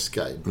rest in this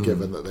game,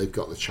 given that they've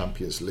got the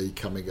Champions League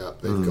coming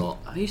up. They've got.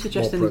 Are you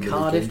suggesting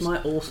Cardiff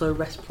might also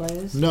rest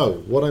players? No,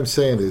 what I'm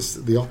saying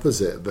is the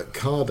opposite. That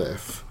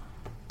Cardiff,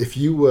 if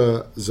you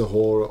were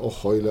Zohore or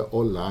Hoylett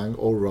or Lang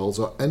or Rolls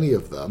or any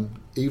of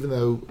them, even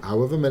though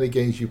however many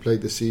games you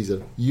played this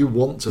season, you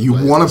want to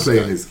play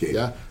in this game.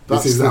 Yeah,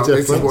 that's the difference.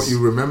 This is what you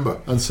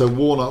remember. And so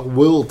Warnock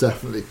will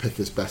definitely pick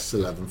his best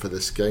 11 for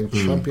this game.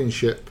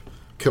 Championship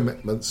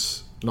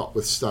commitments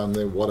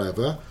notwithstanding,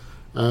 whatever.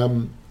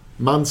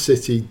 Man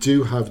City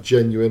do have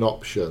genuine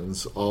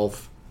options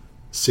of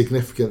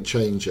significant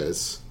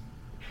changes,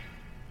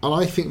 and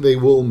I think they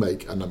will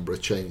make a number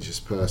of changes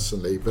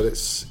personally. But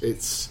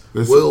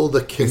will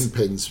the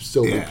kingpins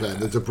still be playing?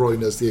 The De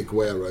Bruynes, the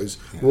Agueros.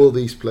 Yeah. Will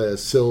these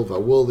players, Silva?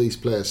 Will these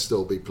players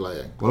still be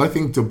playing? Well, I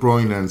think De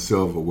Bruyne and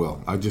Silva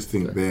will. I just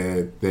think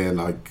they're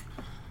like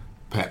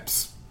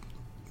Pep's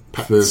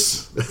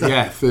first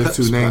Pep's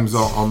two names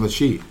on the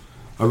sheet.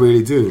 I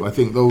really do. I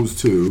think those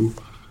two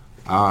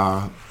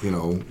are,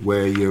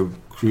 where your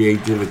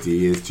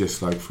creativity is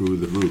just like through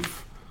the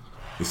roof.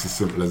 It's as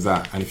simple as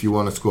that. And if you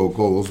want to score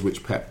goals,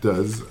 which Pep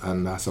does,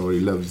 and that's what he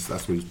loves,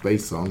 that's what he's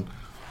based on,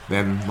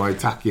 then my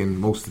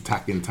most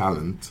attacking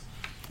talent,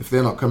 if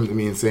they're not coming to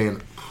me and saying,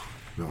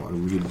 I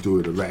really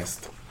do the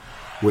rest,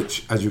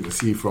 which, as you can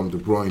see from De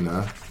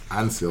Bruyne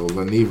and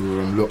Silva, neither of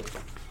them looked,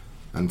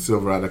 and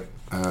Silva had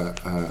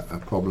a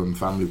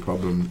family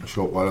problem a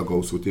short while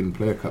ago, so didn't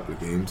play a couple of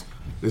games.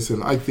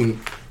 Listen, I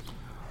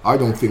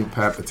don't think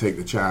Pep would take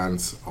the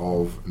chance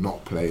of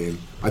not playing.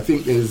 I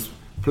think there's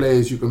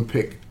players you can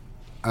pick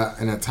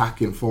an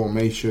attacking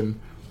formation.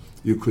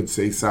 You could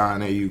say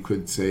Sane, you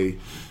could say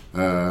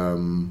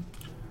Aguero,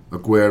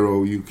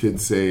 you could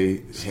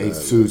say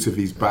Jesus if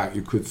he's back,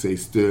 you could say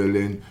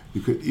Sterling.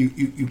 You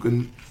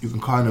can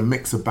kind of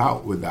mix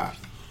about with that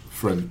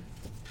front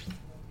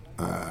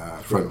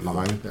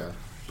line. Yeah.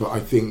 But I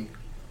think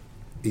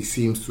he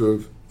seems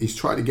to he's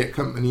tried to get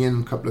company in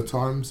a couple of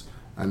times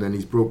and then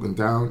he's broken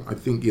down. I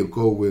think he'll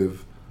go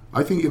with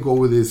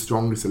his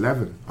strongest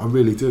 11. I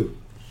really do.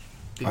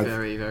 Be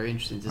very, very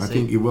interesting to see. I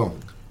think he will.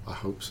 I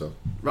hope so.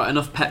 Right,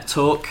 enough pep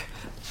talk.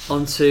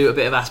 On to a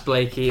bit of Ask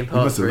Blakey in part 3.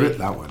 You must have ripped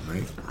that one,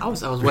 mate. I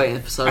was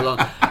waiting for so long.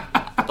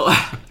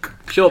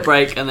 Short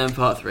break and then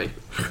part 3.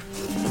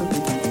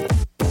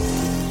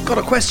 Got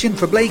a question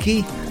for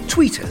Blakey?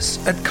 Tweet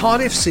us at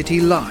Cardiff City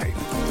Live.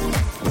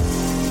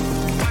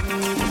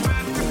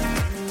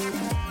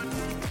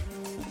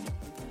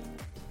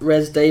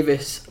 Rez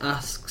Davis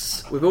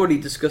asks, we've already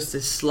discussed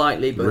this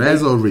slightly, but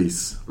Rez or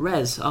Reese?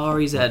 Rez,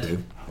 R-E-Z. Okay.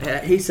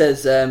 He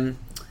says,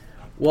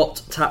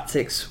 what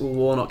tactics will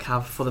Warnock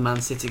have for the Man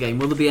City game?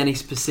 Will there be any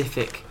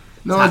specific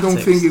No, tactics?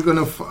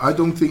 I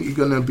don't think you're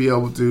gonna be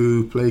able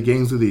to play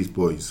games with these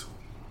boys.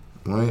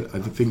 Right? I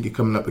think you're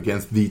coming up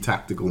against the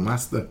tactical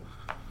master.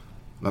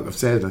 Like I've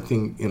said, I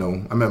think, I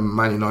remember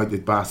Man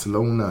United,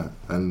 Barcelona,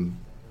 and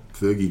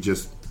Fergie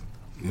just,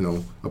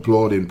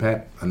 applauding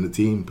Pep and the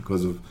team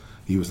because of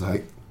he was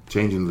like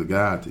changing the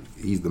guard.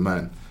 He's the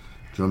man.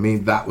 Do you know what I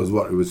mean? That was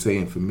what he was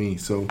saying for me.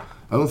 So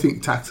I don't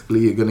think tactically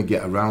you're going to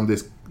get around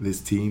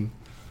this team,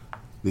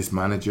 this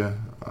manager.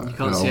 You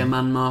can't see a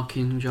man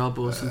marking job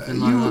or something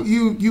like that.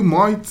 You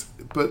might,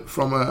 but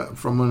from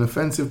an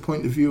offensive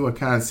point of view, I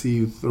can't see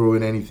you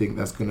throwing anything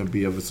that's going to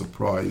be of a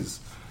surprise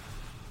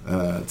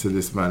to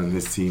this man and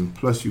this team.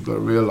 Plus, you've got to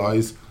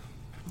realise,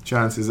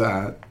 chances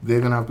are they're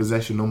going to have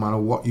possession no matter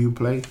what you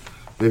play.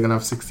 They're going to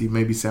have 60,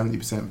 maybe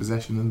 70%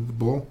 possession of the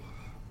ball,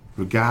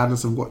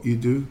 regardless of what you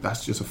do.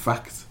 That's just a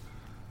fact.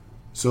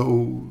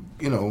 So,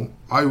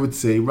 I would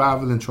say,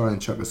 rather than try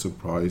and chuck a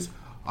surprise,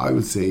 I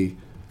would say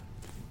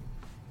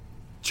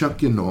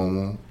chuck your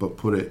normal, but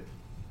put it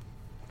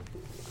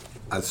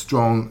as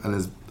strong and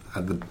as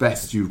at the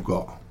best you've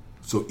got.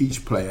 So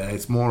each player,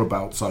 it's more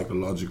about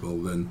psychological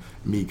than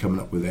me coming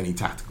up with any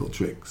tactical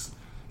tricks.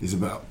 It's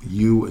about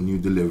you and you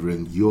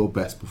delivering your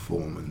best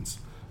performance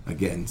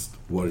against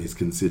what is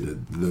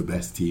considered the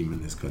best team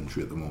in this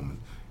country at the moment.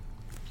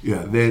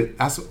 Yeah,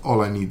 that's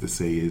all I need to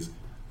say is,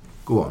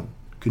 go on,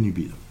 can you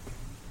beat them?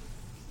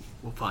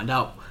 We'll find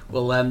out.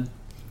 Well,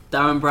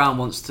 Darren Brown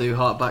wants to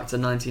hark back to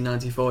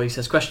 1994. He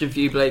says, question for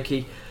you,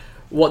 Blakey.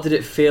 What did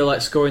it feel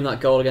like scoring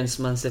that goal against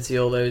Man City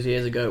all those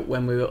years ago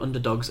when we were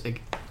underdogs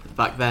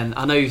back then?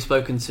 I know you've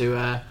spoken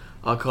to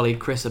our colleague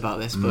Chris about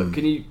this, but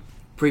can you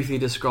briefly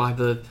describe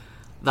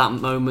that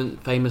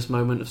moment, famous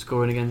moment of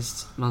scoring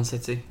against Man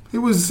City? It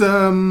was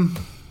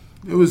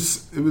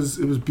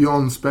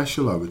beyond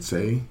special, I would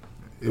say.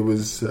 It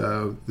was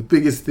the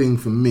biggest thing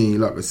for me,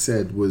 like I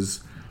said,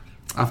 was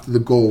after the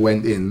goal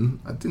went in,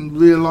 I didn't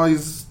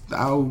realise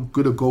how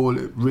good a goal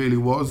it really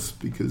was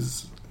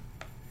because,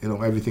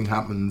 everything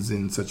happens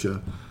in such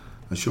a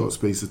short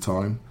space of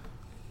time.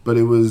 But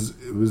it was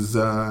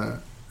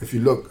if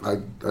you look, I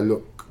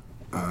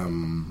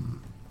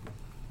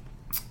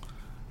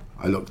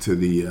look to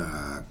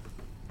the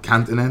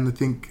Canton end, I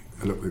think.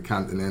 I look at the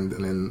Canton end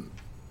and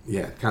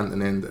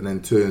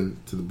then turn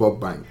to the Bob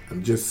Bank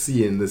and just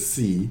seeing the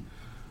sea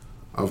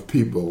of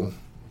people,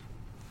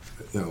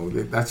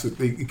 that's what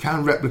you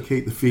can't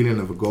replicate the feeling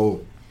of a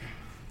goal.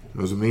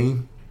 You know what I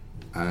mean?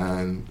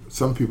 And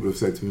some people have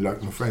said to me,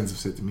 like my friends have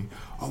said to me,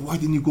 oh, why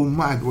didn't you go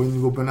mad? Why didn't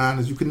you go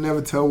bananas? You can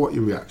never tell what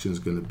your reaction is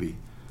going to be.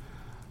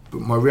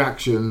 But my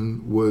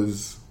reaction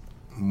was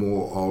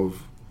more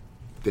of,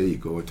 there you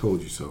go, I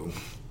told you so.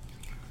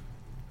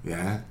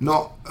 Yeah,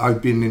 not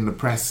I've been in the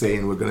press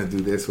saying we're going to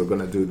do this, we're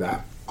going to do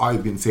that.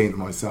 I've been saying to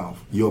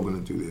myself, you're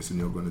going to do this and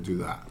you're going to do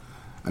that.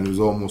 And it was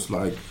almost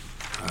like,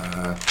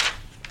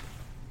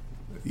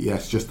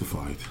 yes,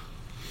 justified.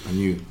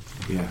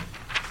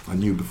 I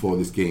knew before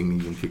this game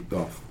even kicked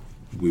off,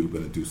 we were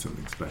going to do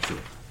something special,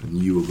 and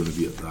you were going to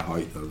be at the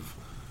height of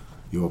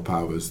your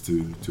powers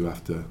to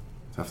have to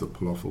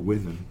pull off a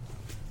win.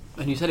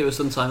 And you said it was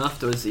sometime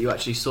afterwards that you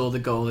actually saw the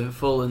goal in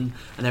full and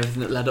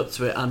everything that led up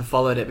to it, and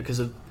followed it because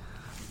of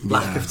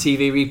lack of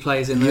TV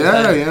replays in those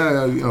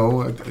days. You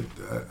know,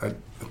 I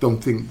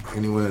don't think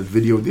anyone had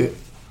videoed it.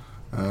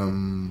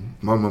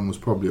 My mum was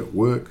probably at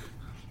work.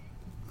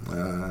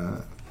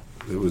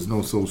 There was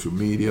no social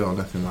media or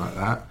nothing like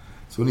that.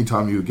 So the only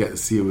time you would get to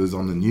see it was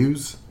on the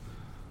news,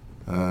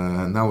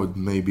 and that would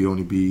maybe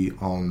only be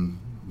on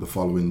the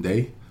following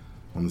day,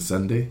 on the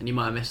Sunday. And you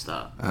might have missed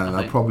that. And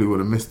I probably would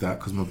have missed that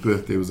because my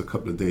birthday was a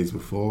couple of days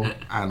before,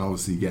 and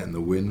obviously getting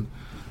the win.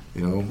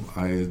 You know,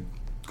 I had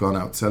gone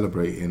out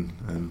celebrating,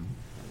 and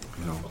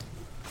you know,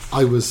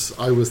 I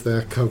was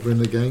there covering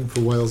the game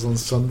for Wales on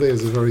Sunday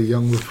as a very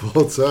young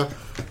reporter,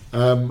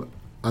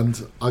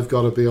 and I've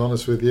got to be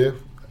honest with you,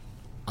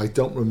 I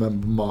don't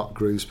remember Mark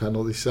Grew's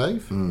penalty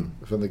save from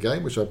the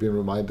game, which I've been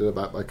reminded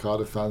about by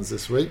Cardiff fans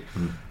this week.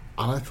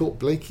 And I thought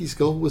Blakey's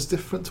goal was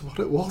different to what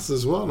it was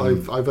as well.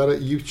 I've had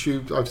it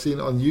YouTube. I've seen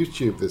it on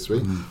YouTube this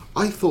week.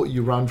 I thought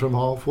you ran from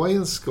halfway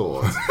and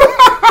scored.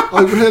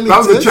 I really that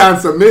was did. a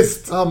chance I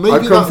missed. Maybe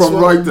I come from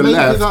right to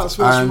left. Maybe that's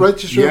what's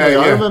registering.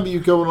 I remember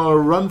you going on a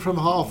run from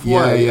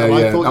halfway, and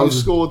I thought you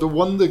scored a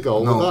wonder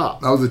goal with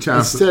that. That was a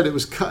chance. Instead, it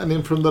was cutting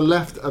in from the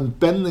left and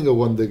bending a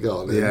wonder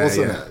goal,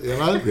 wasn't it? You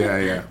know?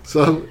 Yeah.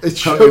 So it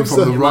shows from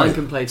the that right.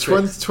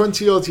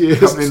 20 odd years.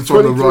 Coming in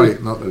from the right,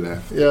 not the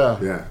left.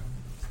 Yeah.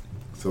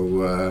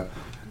 So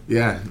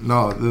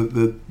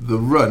the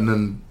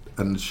run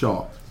and the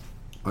shot,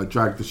 I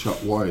dragged the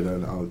shot wide,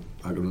 and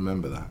I can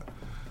remember that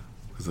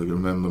because I can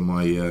remember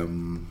my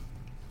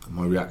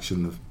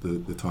reaction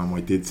the time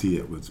I did see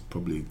it was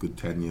probably a good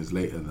 10 years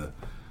later,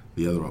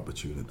 the other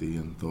opportunity,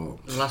 and thought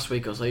last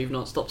week or so you've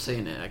not stopped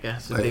seeing it, I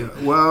guess.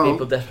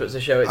 People desperate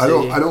to show it to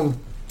you. I don't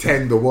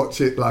tend to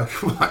watch it like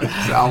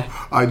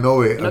myself. I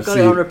know it. I've got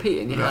it on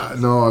repeat.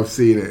 No, I've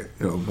seen it.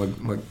 You know,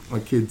 my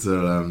kids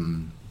are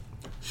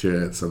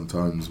share it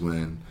sometimes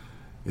when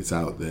it's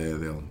out there.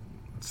 They'll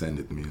send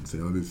it to me and say,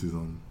 "Oh, this is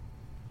on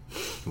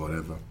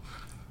whatever,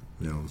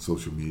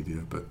 social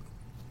media." But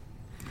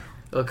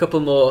a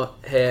couple more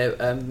here,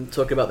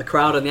 talking about the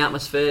crowd and the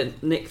atmosphere.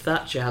 Nick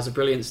Thatcher has a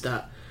brilliant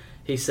stat.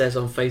 He says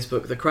on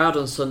Facebook, the crowd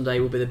on Sunday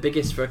will be the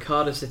biggest for a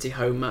Cardiff City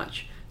home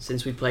match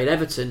since we played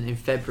Everton in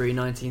February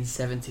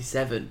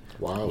 1977.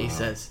 Wow. He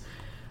says.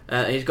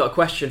 He's got a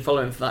question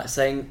following for that,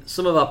 saying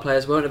some of our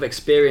players won't have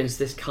experienced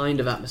this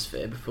kind of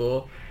atmosphere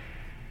before.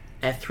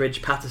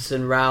 Etheridge,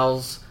 Patterson,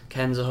 Rowles,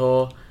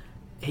 Kenzahor.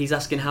 He's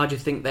asking, how do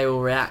you think they will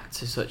react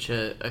to such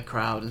a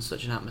crowd and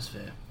such an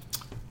atmosphere?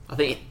 I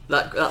think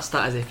that's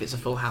that as if it's a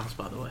full house,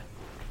 by the way.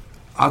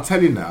 I'll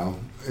tell you now,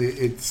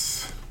 I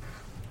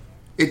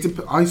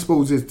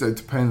suppose it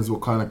depends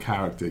what kind of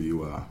character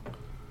you are.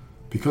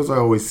 Because I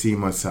always see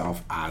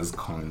myself as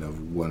kind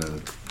of one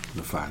of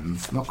the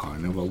fans.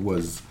 I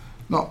was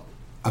not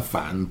a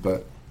fan,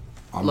 but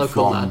I'm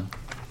local from man.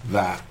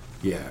 That.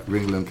 Yeah,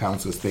 Ringland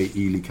Council Estate,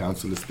 Ely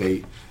Council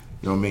Estate.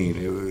 You know what I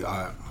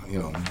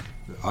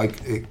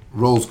mean?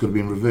 Roles could have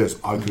been reversed.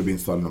 I could have been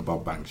standing on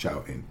Bob Bank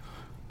shouting.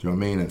 Do you know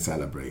what I mean? And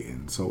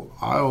celebrating. So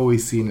I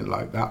always seen it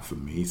like that for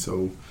me.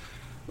 So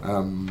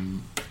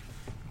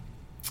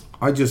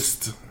I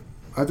just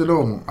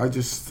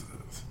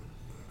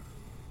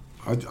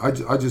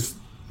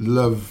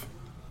love.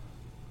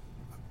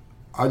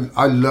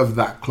 I love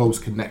that close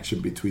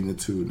connection between the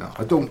two. Now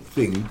I don't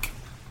think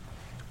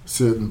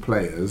certain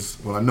players,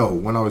 well, I know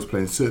when I was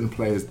playing, certain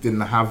players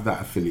didn't have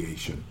that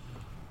affiliation.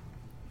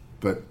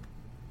 But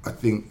I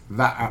think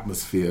that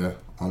atmosphere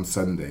on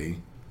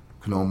Sunday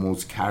can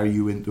almost carry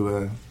you into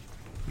a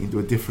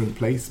different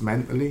place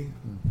mentally.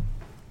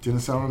 Do you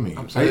understand what I mean?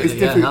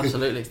 Absolutely,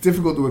 absolutely. It's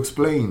difficult to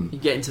explain. You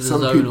get into the Some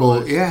zone. people,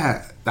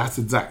 almost. that's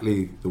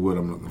exactly the word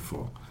I'm looking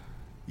for.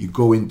 You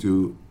go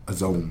into a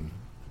zone.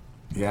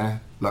 Yeah?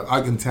 Like,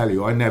 I can tell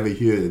you, I never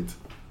heard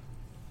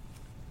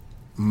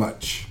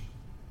much.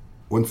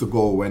 Once the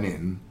goal went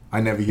in,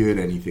 I never heard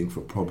anything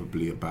for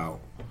probably about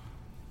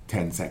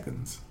 10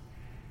 seconds.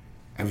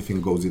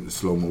 Everything goes into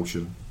slow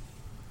motion.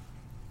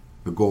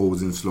 The goal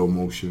was in slow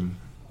motion.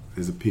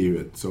 There's a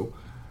period. So,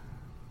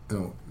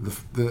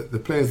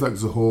 the players like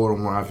Zohore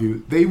and what have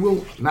you, they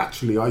will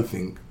naturally, I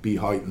think, be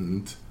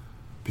heightened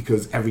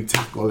because every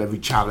tackle, every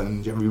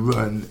challenge, every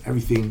run,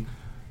 everything,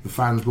 the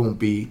fans won't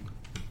be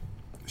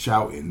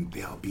shouting.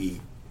 They'll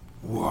be,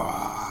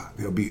 wow.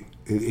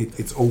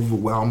 It's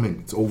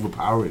overwhelming. It's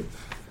overpowering.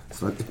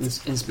 It's like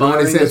It's inspiring.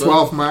 When they say as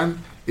well. 12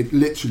 man, it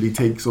literally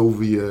takes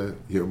over your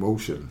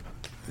emotion,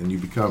 and you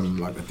become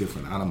like a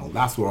different animal.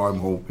 That's what I'm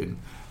hoping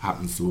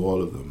happens to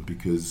all of them,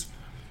 because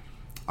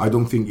I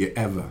don't think you're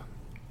ever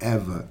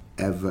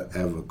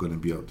going to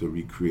be able to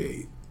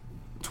recreate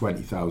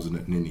 20,000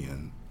 at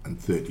Ninian and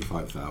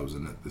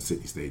 35,000 at the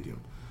City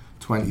Stadium.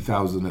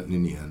 20,000 at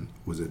Ninian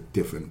was a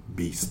different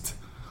beast,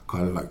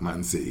 kind of like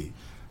Man City.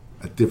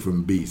 A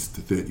different beast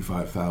to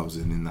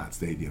 35,000 in that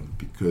stadium,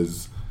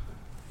 because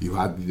You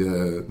had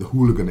the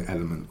hooligan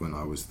element when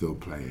I was still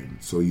playing.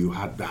 So you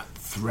had that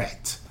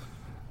threat,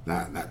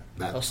 that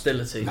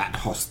hostility. That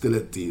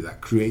hostility that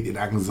created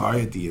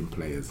anxiety in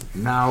players.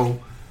 Now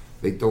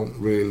they don't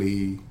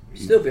really.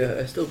 Still be a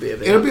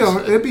bit.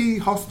 It'll be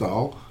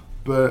hostile,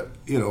 but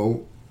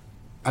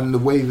and the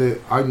way that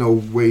I know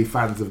way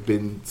fans have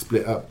been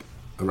split up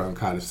around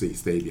Cardiff City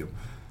Stadium.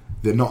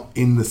 They're not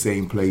in the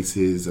same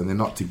places and they're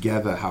not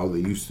together how they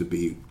used to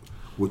be,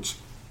 which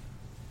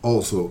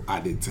also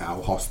added to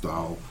how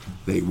hostile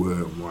they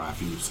were and what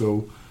have you.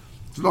 So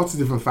there's lots of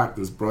different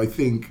factors, but I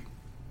think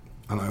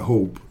and I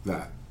hope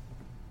that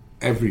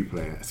every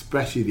player,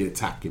 especially the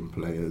attacking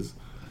players,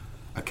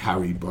 are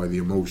carried by the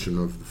emotion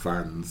of the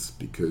fans,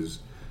 because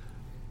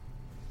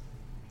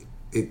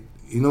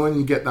when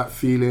you get that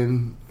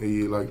feeling,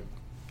 you like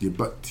your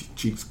butt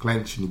cheeks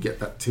clench and you get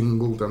that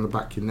tingle down the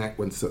back of your neck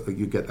when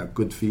you get that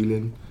good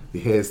feeling, the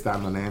hair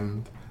stand on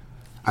end.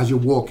 As you're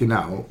walking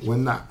out,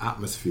 when that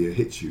atmosphere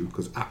hits you,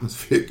 because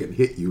atmosphere can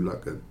hit you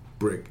like a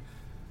brick,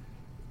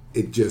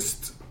 it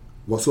just,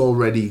 what's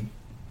already,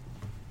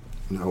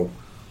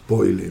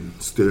 boiling,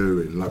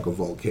 stirring like a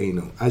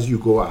volcano, as you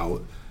go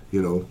out,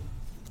 the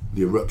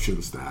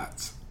eruption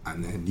starts,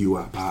 and then you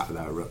are part of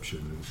that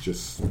eruption. It's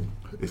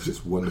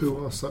just wonderful.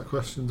 Who asked that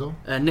question, Dom?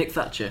 Nick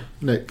Thatcher.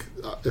 Nick,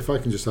 if I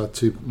can just add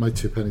my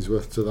 2 pennies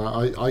worth to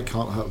that, I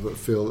can't help but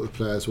feel that the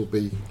players will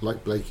be,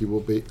 like Blakey will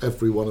be,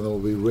 every one of them will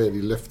be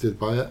really lifted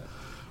by it.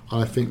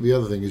 And I think the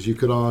other thing is, you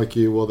could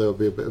argue, well, there'll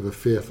be a bit of a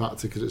fear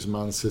factor because it's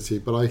Man City,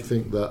 but I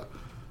think that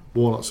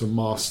Warnock's a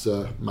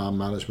master man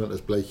management,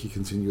 as Blakey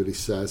continually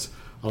says,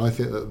 and I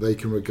think that they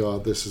can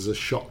regard this as a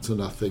shot to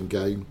nothing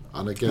game.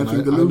 And again,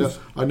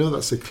 I know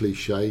that's a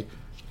cliche.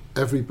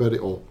 Everybody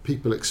or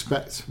people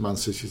expect Man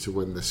City to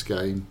win this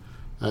game.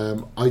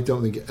 I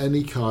don't think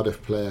any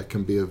Cardiff player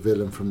can be a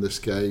villain from this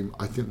game.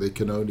 I think they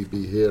can only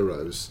be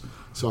heroes.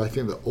 So I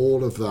think that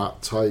all of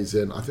that ties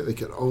in. I think they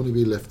can only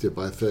be lifted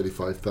by a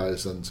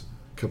 35,000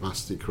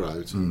 capacity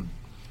crowd.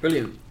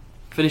 Brilliant.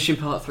 Finishing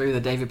part 3 with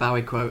a David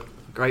Bowie quote.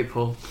 Great,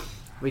 Paul.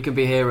 We can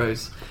be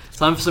heroes.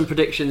 Time for some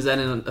predictions then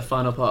in the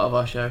final part of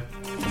our show.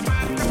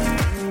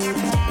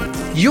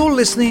 You're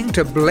listening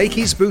to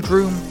Blakey's Boot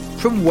Room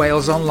from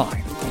Wales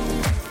Online.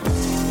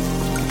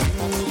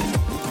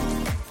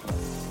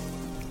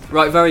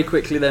 Right, very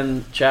quickly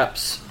then,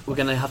 chaps, we're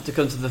going to have to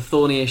come to the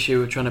thorny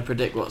issue of trying to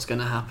predict what's going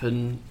to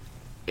happen.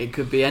 It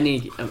could be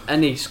any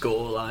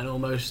scoreline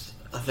almost,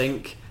 I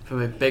think,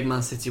 from a big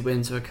Man City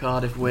win to a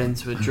Cardiff win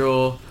to a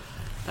draw.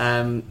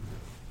 Paul,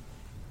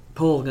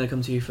 I'm going to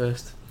come to you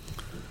first.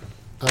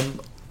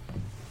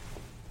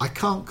 I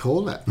can't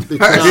call it. It is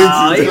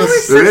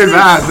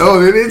hard.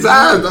 No, it is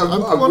hard.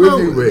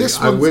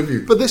 I'm with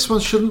you. But this one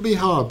shouldn't be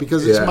hard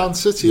because it's Man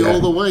City all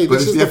the way.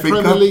 This is the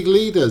Premier League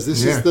leaders.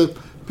 This is the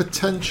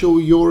potential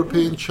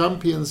European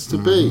champions to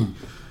be.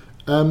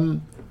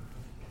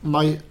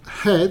 My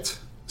head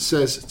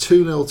says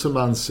 2-0 to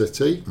Man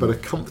City, but a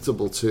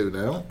comfortable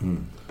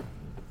 2-0.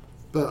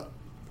 But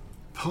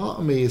part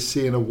of me is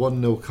seeing a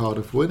 1-0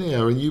 Cardiff win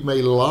here, and you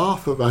may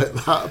laugh about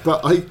that,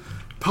 but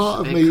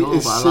part of me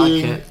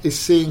is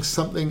seeing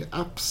something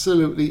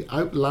absolutely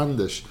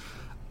outlandish.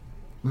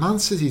 Man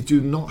City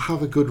do not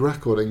have a good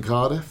record in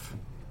Cardiff.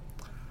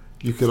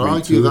 You could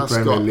argue that's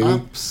got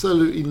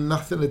absolutely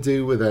nothing to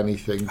do with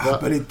anything.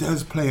 But it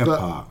does play a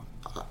part.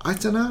 I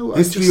don't know.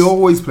 History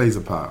always plays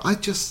a part.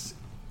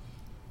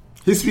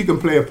 History can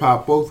play a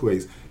part both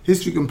ways.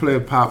 History can play a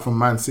part from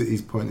Man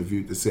City's point of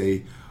view to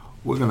say,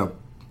 we're going to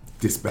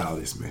dispel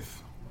this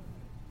myth.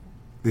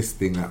 This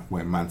thing that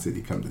when Man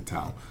City come to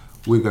town,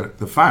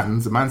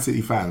 the Man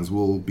City fans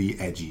will be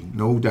edgy,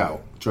 no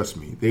doubt. Trust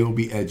me, they will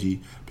be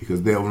edgy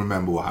because they'll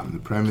remember what happened in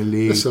the Premier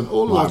League. Listen,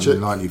 all logic.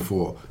 In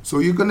 '94. So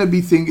you're going to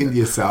be thinking to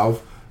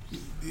yourself,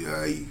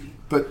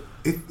 but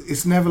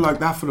it's never like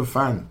that for the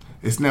fan.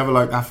 It's never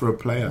like that for a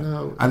player.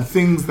 No. And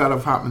things that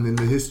have happened in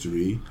the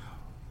history,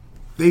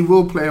 they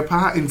will play a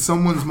part in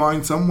someone's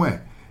mind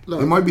somewhere.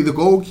 Look, it might be the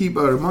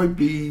goalkeeper. It might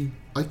be.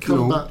 I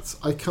come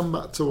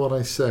back to what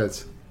I said.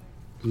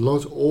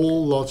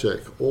 All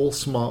logic, all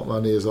smart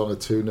money is on a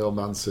 2-0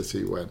 Man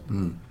City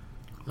win.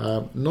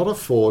 Not a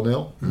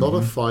 4-0, not a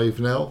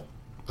 5-0,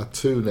 a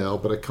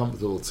 2-0, but a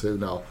comfortable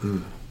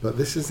 2-0. But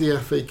this is the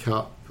FA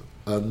Cup,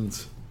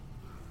 and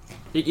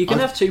you can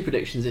have 2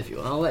 predictions if you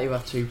want. I'll let you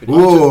have 2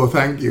 predictions. Oh,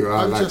 thank you.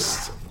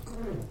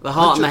 The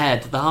heart and the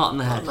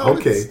head. No,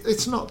 okay.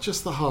 It's not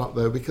just the heart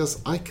though,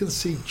 because I can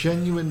see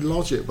genuine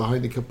logic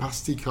behind the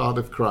capacity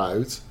Cardiff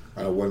crowd.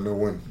 I want to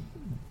win.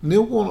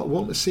 Neil Warnock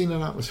won't have seen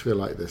an atmosphere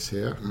like this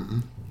here.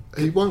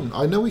 He won't.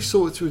 I know he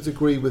saw it to a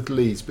degree with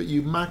Leeds, but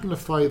you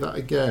magnify that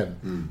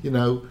again.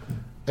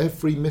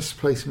 Every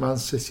misplaced Man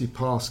City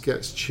pass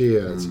gets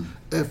cheered.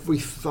 Every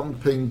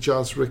thumping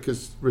Jazz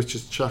Richards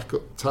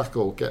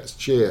tackle gets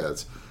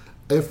cheered.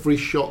 Every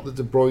shot that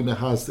De Bruyne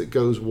has that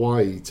goes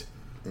wide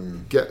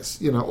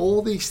gets,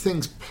 all these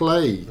things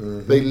play.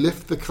 They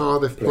lift the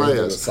Cardiff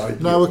players.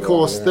 Now, of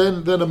course,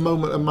 then a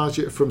moment of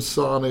magic from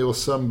Sane or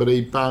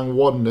somebody, bang,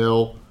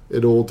 1-0.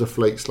 It all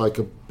deflates like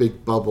a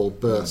big bubble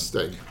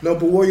bursting. No,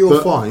 but what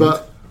you'll find...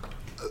 But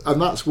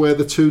that's where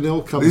the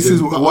 2-0 comes This in.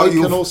 is But what I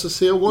you'll- can also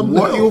see a 1-0.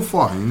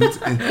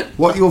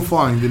 What you'll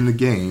find in the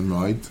game,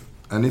 right?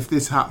 And if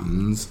this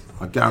happens,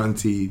 I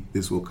guarantee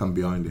this will come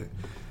behind it.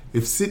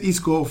 If City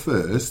score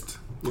first,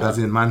 as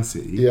in Man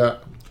City, Yeah,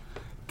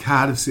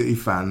 Cardiff City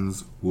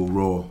fans will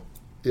roar.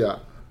 yeah,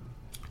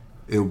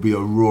 It'll be a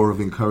roar of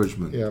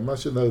encouragement. yeah.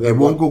 Imagine though It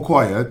won't go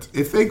quiet.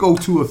 If they go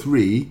 2 or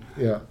 3,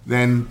 Yeah,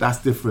 then that's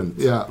different.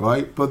 Yeah.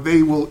 Right? But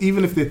they will,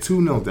 even if they're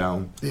 2-0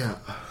 down, yeah,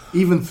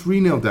 even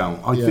 3-0 down,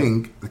 I Yeah.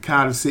 think the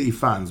Cardiff City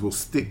fans will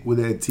stick with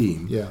their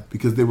team Yeah.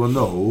 because they will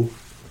know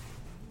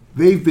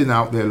they've been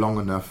out there long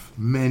enough,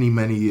 many,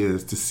 many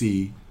years to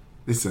see,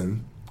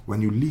 listen,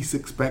 when you least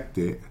expect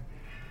it,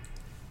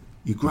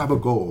 you grab a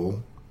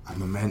goal and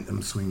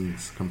momentum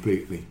swings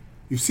completely.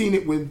 You've seen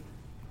it with,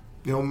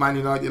 Man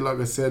United, like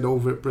I said,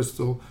 over at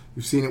Bristol.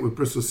 You've seen it with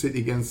Bristol City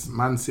against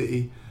Man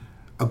City.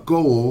 A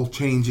goal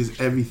changes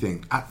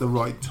everything at the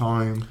right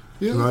time.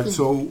 The other Right, thing-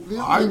 so the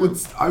other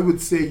I would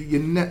say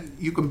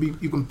you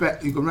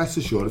can rest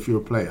assured if you're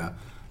a player,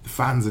 the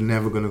fans are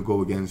never going to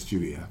go against you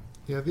here.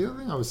 yeah. The other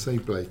thing I would say,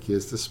 Blakey,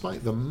 is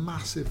despite the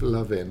massive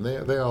love-in,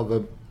 they are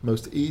the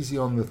most easy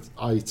on the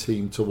eye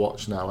team to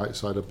watch now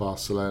outside of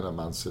Barcelona.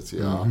 Man City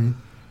are.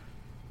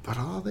 But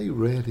are they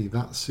really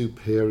that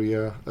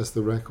superior as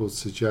the record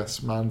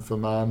suggests, man for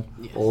man?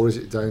 Yes. Or is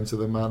it down to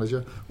the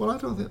manager? Well, I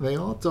don't think they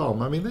are,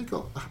 Dom. I mean, they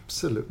got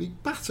absolutely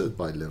battered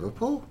by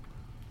Liverpool.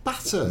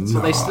 Battered. So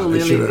they still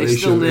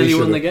nearly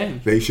won the game.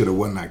 They should have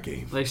won that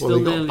game. They Well, still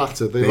they got nearly.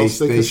 battered. They They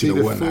conceded should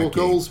have won 4 that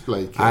game. goals,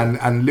 Blakey.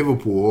 And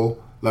Liverpool,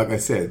 like I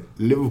said,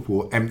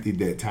 Liverpool emptied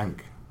their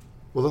tank.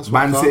 well, that's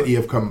what Man Car- City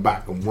have come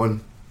back and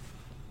won.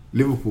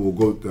 Liverpool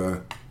go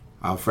to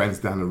our friends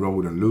down the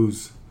road and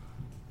lose.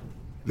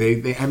 They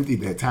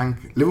emptied their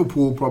tank.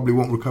 Liverpool probably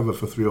won't recover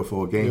for 3 or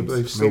 4 games, Yeah, but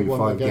they've still maybe won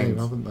 5 the game,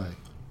 games. haven't they?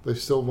 They've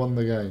still won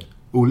the game.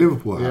 Oh,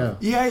 Liverpool have.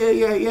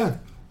 Yeah.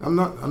 I'm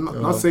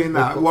not saying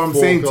that. they've got What I'm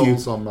 4 saying to you,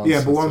 goals on Man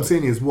but what I'm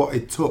City. saying is what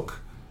it took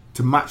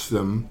to match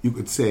them. You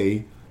could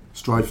say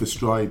stride for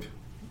stride.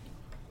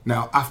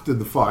 Now, after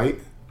the fight,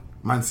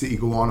 Man City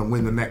go on and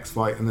win the next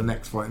fight and the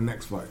next fight and the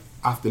next fight.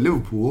 After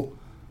Liverpool's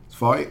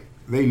fight,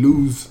 they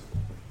lose.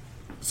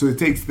 So it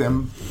takes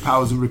them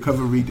powers of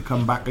recovery to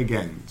come back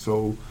again.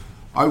 So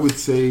I would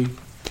say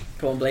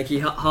Come on, Blakey.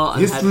 Heart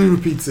and history head.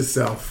 repeats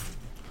itself.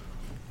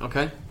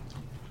 Okay.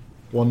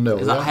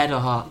 1-0. Is that head or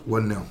heart?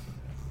 1-0.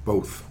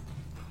 Both.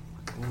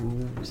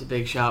 Ooh, it's a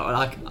big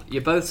shout.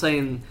 You're both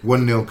saying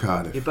 1-0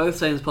 Cardiff.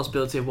 there's a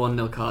possibility of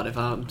 1-0 Cardiff.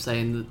 I'm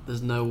saying that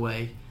there's no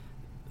way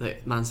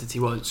that Man City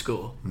won't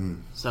score.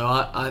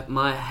 So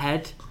my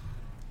head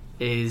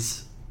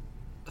is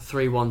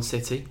 3-1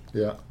 City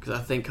Yeah, because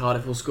I think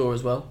Cardiff will score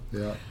as well.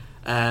 yeah.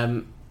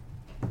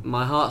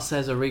 My heart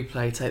says a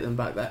replay, take them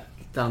back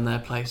down their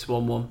place,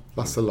 1-1.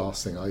 That's the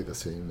last thing either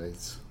team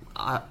needs.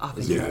 I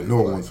think Yeah,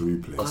 no one wants to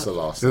replay. That's the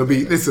last It'll thing.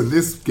 be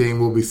this game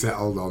will be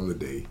settled on the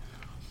day.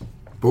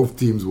 Both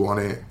teams want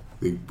it.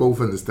 They both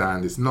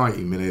understand it's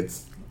 90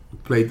 minutes,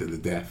 played to the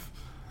death,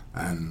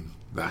 and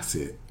that's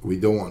it. We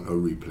don't want no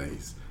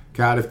replays.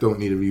 Cardiff don't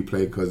need a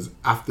replay because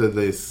after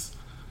this,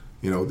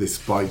 this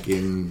spike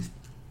in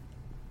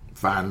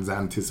fans'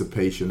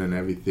 anticipation and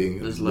everything,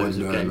 there's and loads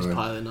of wonder games and-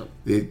 piling up.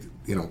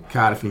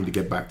 Cardiff need to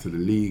get back to the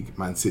league.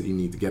 Man City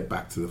need to get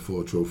back to the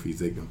 4 trophies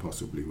they can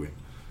possibly win.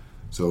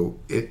 So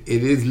it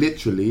is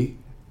literally,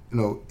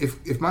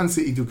 if Man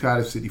City do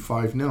Cardiff City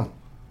 5-0,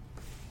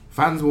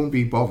 fans won't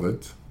be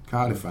bothered.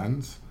 Cardiff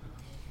fans.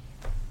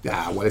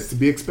 Yeah, well, it's to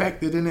be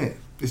expected, isn't it?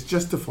 It's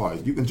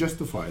justified. You can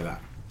justify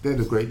that. They're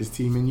the greatest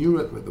team in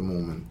Europe at the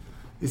moment.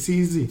 It's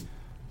easy.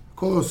 Of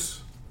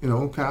course,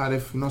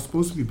 Cardiff, you're not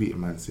supposed to be beating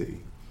Man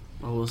City.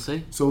 Well, we'll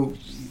see. So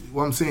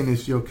what I'm saying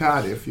is you're a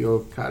Cardiff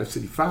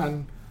City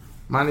fan,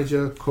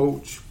 manager,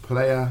 coach,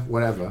 player,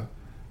 whatever.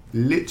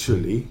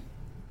 Literally,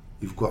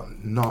 you've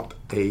got not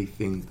a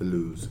thing to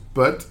lose.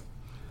 But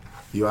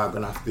you are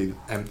going to have to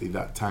empty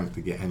that tank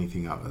to get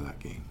anything out of that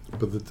game.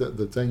 But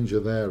the danger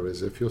there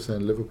is if you're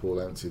saying Liverpool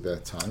empty their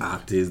tank.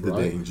 That is the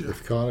danger.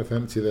 If Cardiff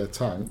empty their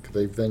tank,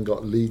 they've then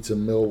got Leeds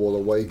and Millwall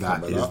away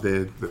That coming is up.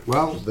 the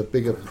The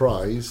bigger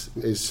prize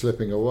is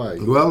slipping away.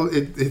 well.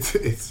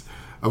 It's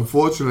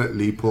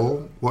unfortunately,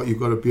 Paul. What you've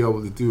got to be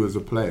able to do as a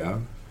player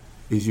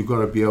is you've got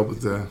to be able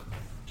to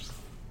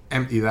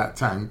empty that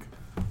tank,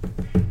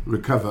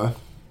 recover,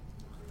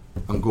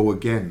 and go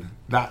again.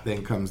 That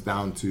then comes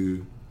down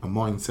to a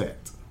mindset.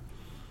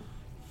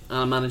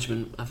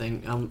 Management, I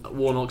think.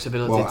 Warnock's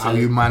ability Well, how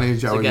you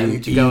manage, how you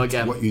go eat,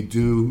 again. what you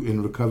do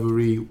in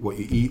recovery, what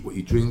you eat, what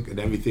you drink, and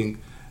everything.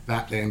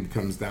 That then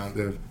comes down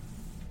to.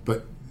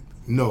 But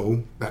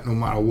know that no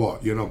matter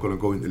what, you're not going to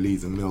go into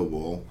Leeds and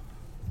Millwall.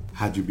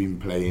 Had you been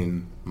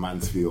playing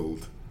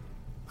Mansfield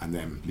and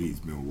then Leeds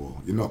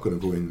Millwall, you're not going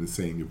to go in the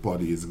same. Your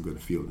body isn't going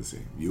to feel the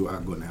same. You are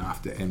going to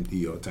have to empty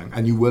your tank,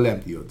 and you will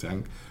empty your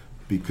tank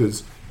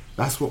because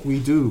that's what we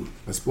do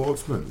as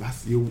sportsmen.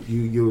 That's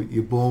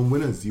you're born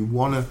winners. You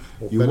wanna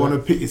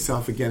pit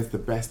yourself against the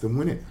best and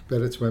win it.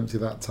 Better to empty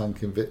that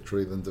tank in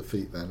victory than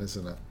defeat then,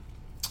 isn't it?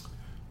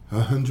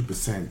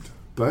 100%.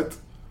 But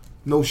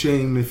no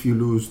shame if you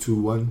lose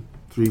 2-1,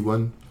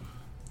 3-1,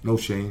 no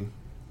shame.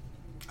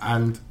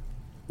 And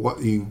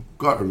what you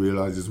got to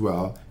realise as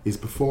well is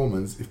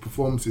performance. If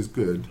performance is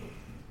good,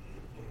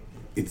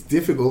 it's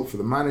difficult for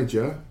the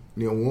manager,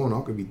 Neil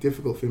Warnock. It'd be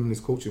difficult for him and his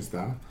coaching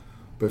staff.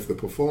 But if the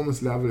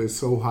performance level is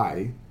so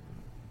high,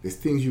 there's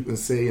things you can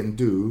say and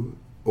do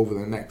over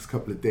the next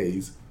couple of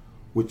days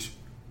which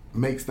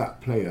makes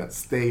that player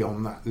stay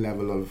on that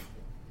level of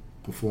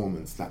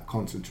performance, that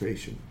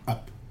concentration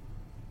up.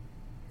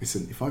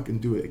 Listen, if I can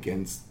do it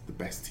against the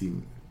best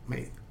team,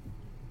 mate,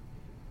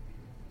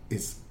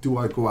 do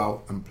I go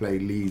out and play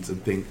Leeds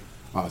and think,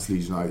 oh, it's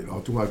Leeds United,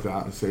 or do I go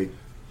out and say,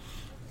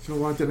 so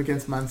what I did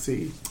against Man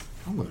City,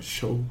 I'm going to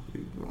show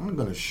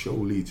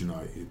Leeds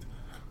United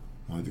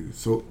what I do.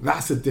 So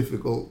that's a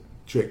difficult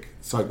trick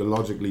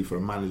psychologically for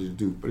a manager to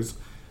do, but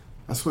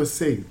that's what I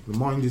say, the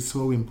mind is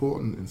so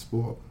important in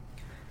sport.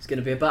 It's going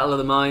to be a battle of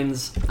the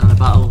minds and a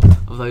battle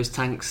of those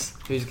tanks.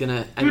 Who's going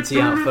to empty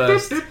out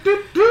first?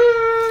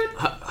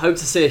 Hope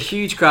to see a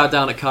huge crowd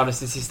down at Cardiff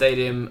City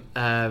Stadium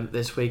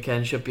this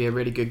weekend. Should be a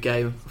really good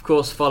game. Of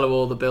course, follow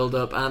all the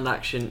build-up and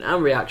action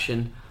and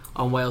reaction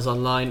on Wales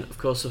Online. Of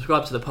course,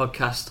 subscribe to the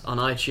podcast on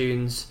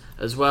iTunes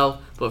as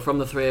well. But from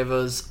the three of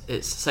us,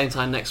 it's same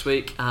time next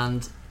week,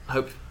 and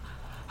hope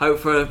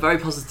for a very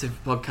positive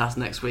podcast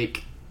next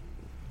week.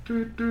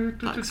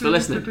 Thanks for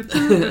listening.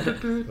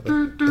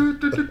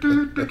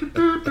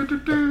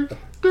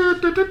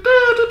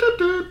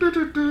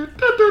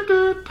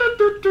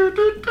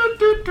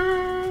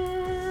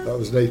 That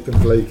was Nathan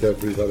Blake,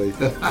 everybody.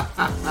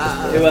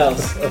 Who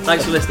else?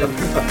 Thanks for listening.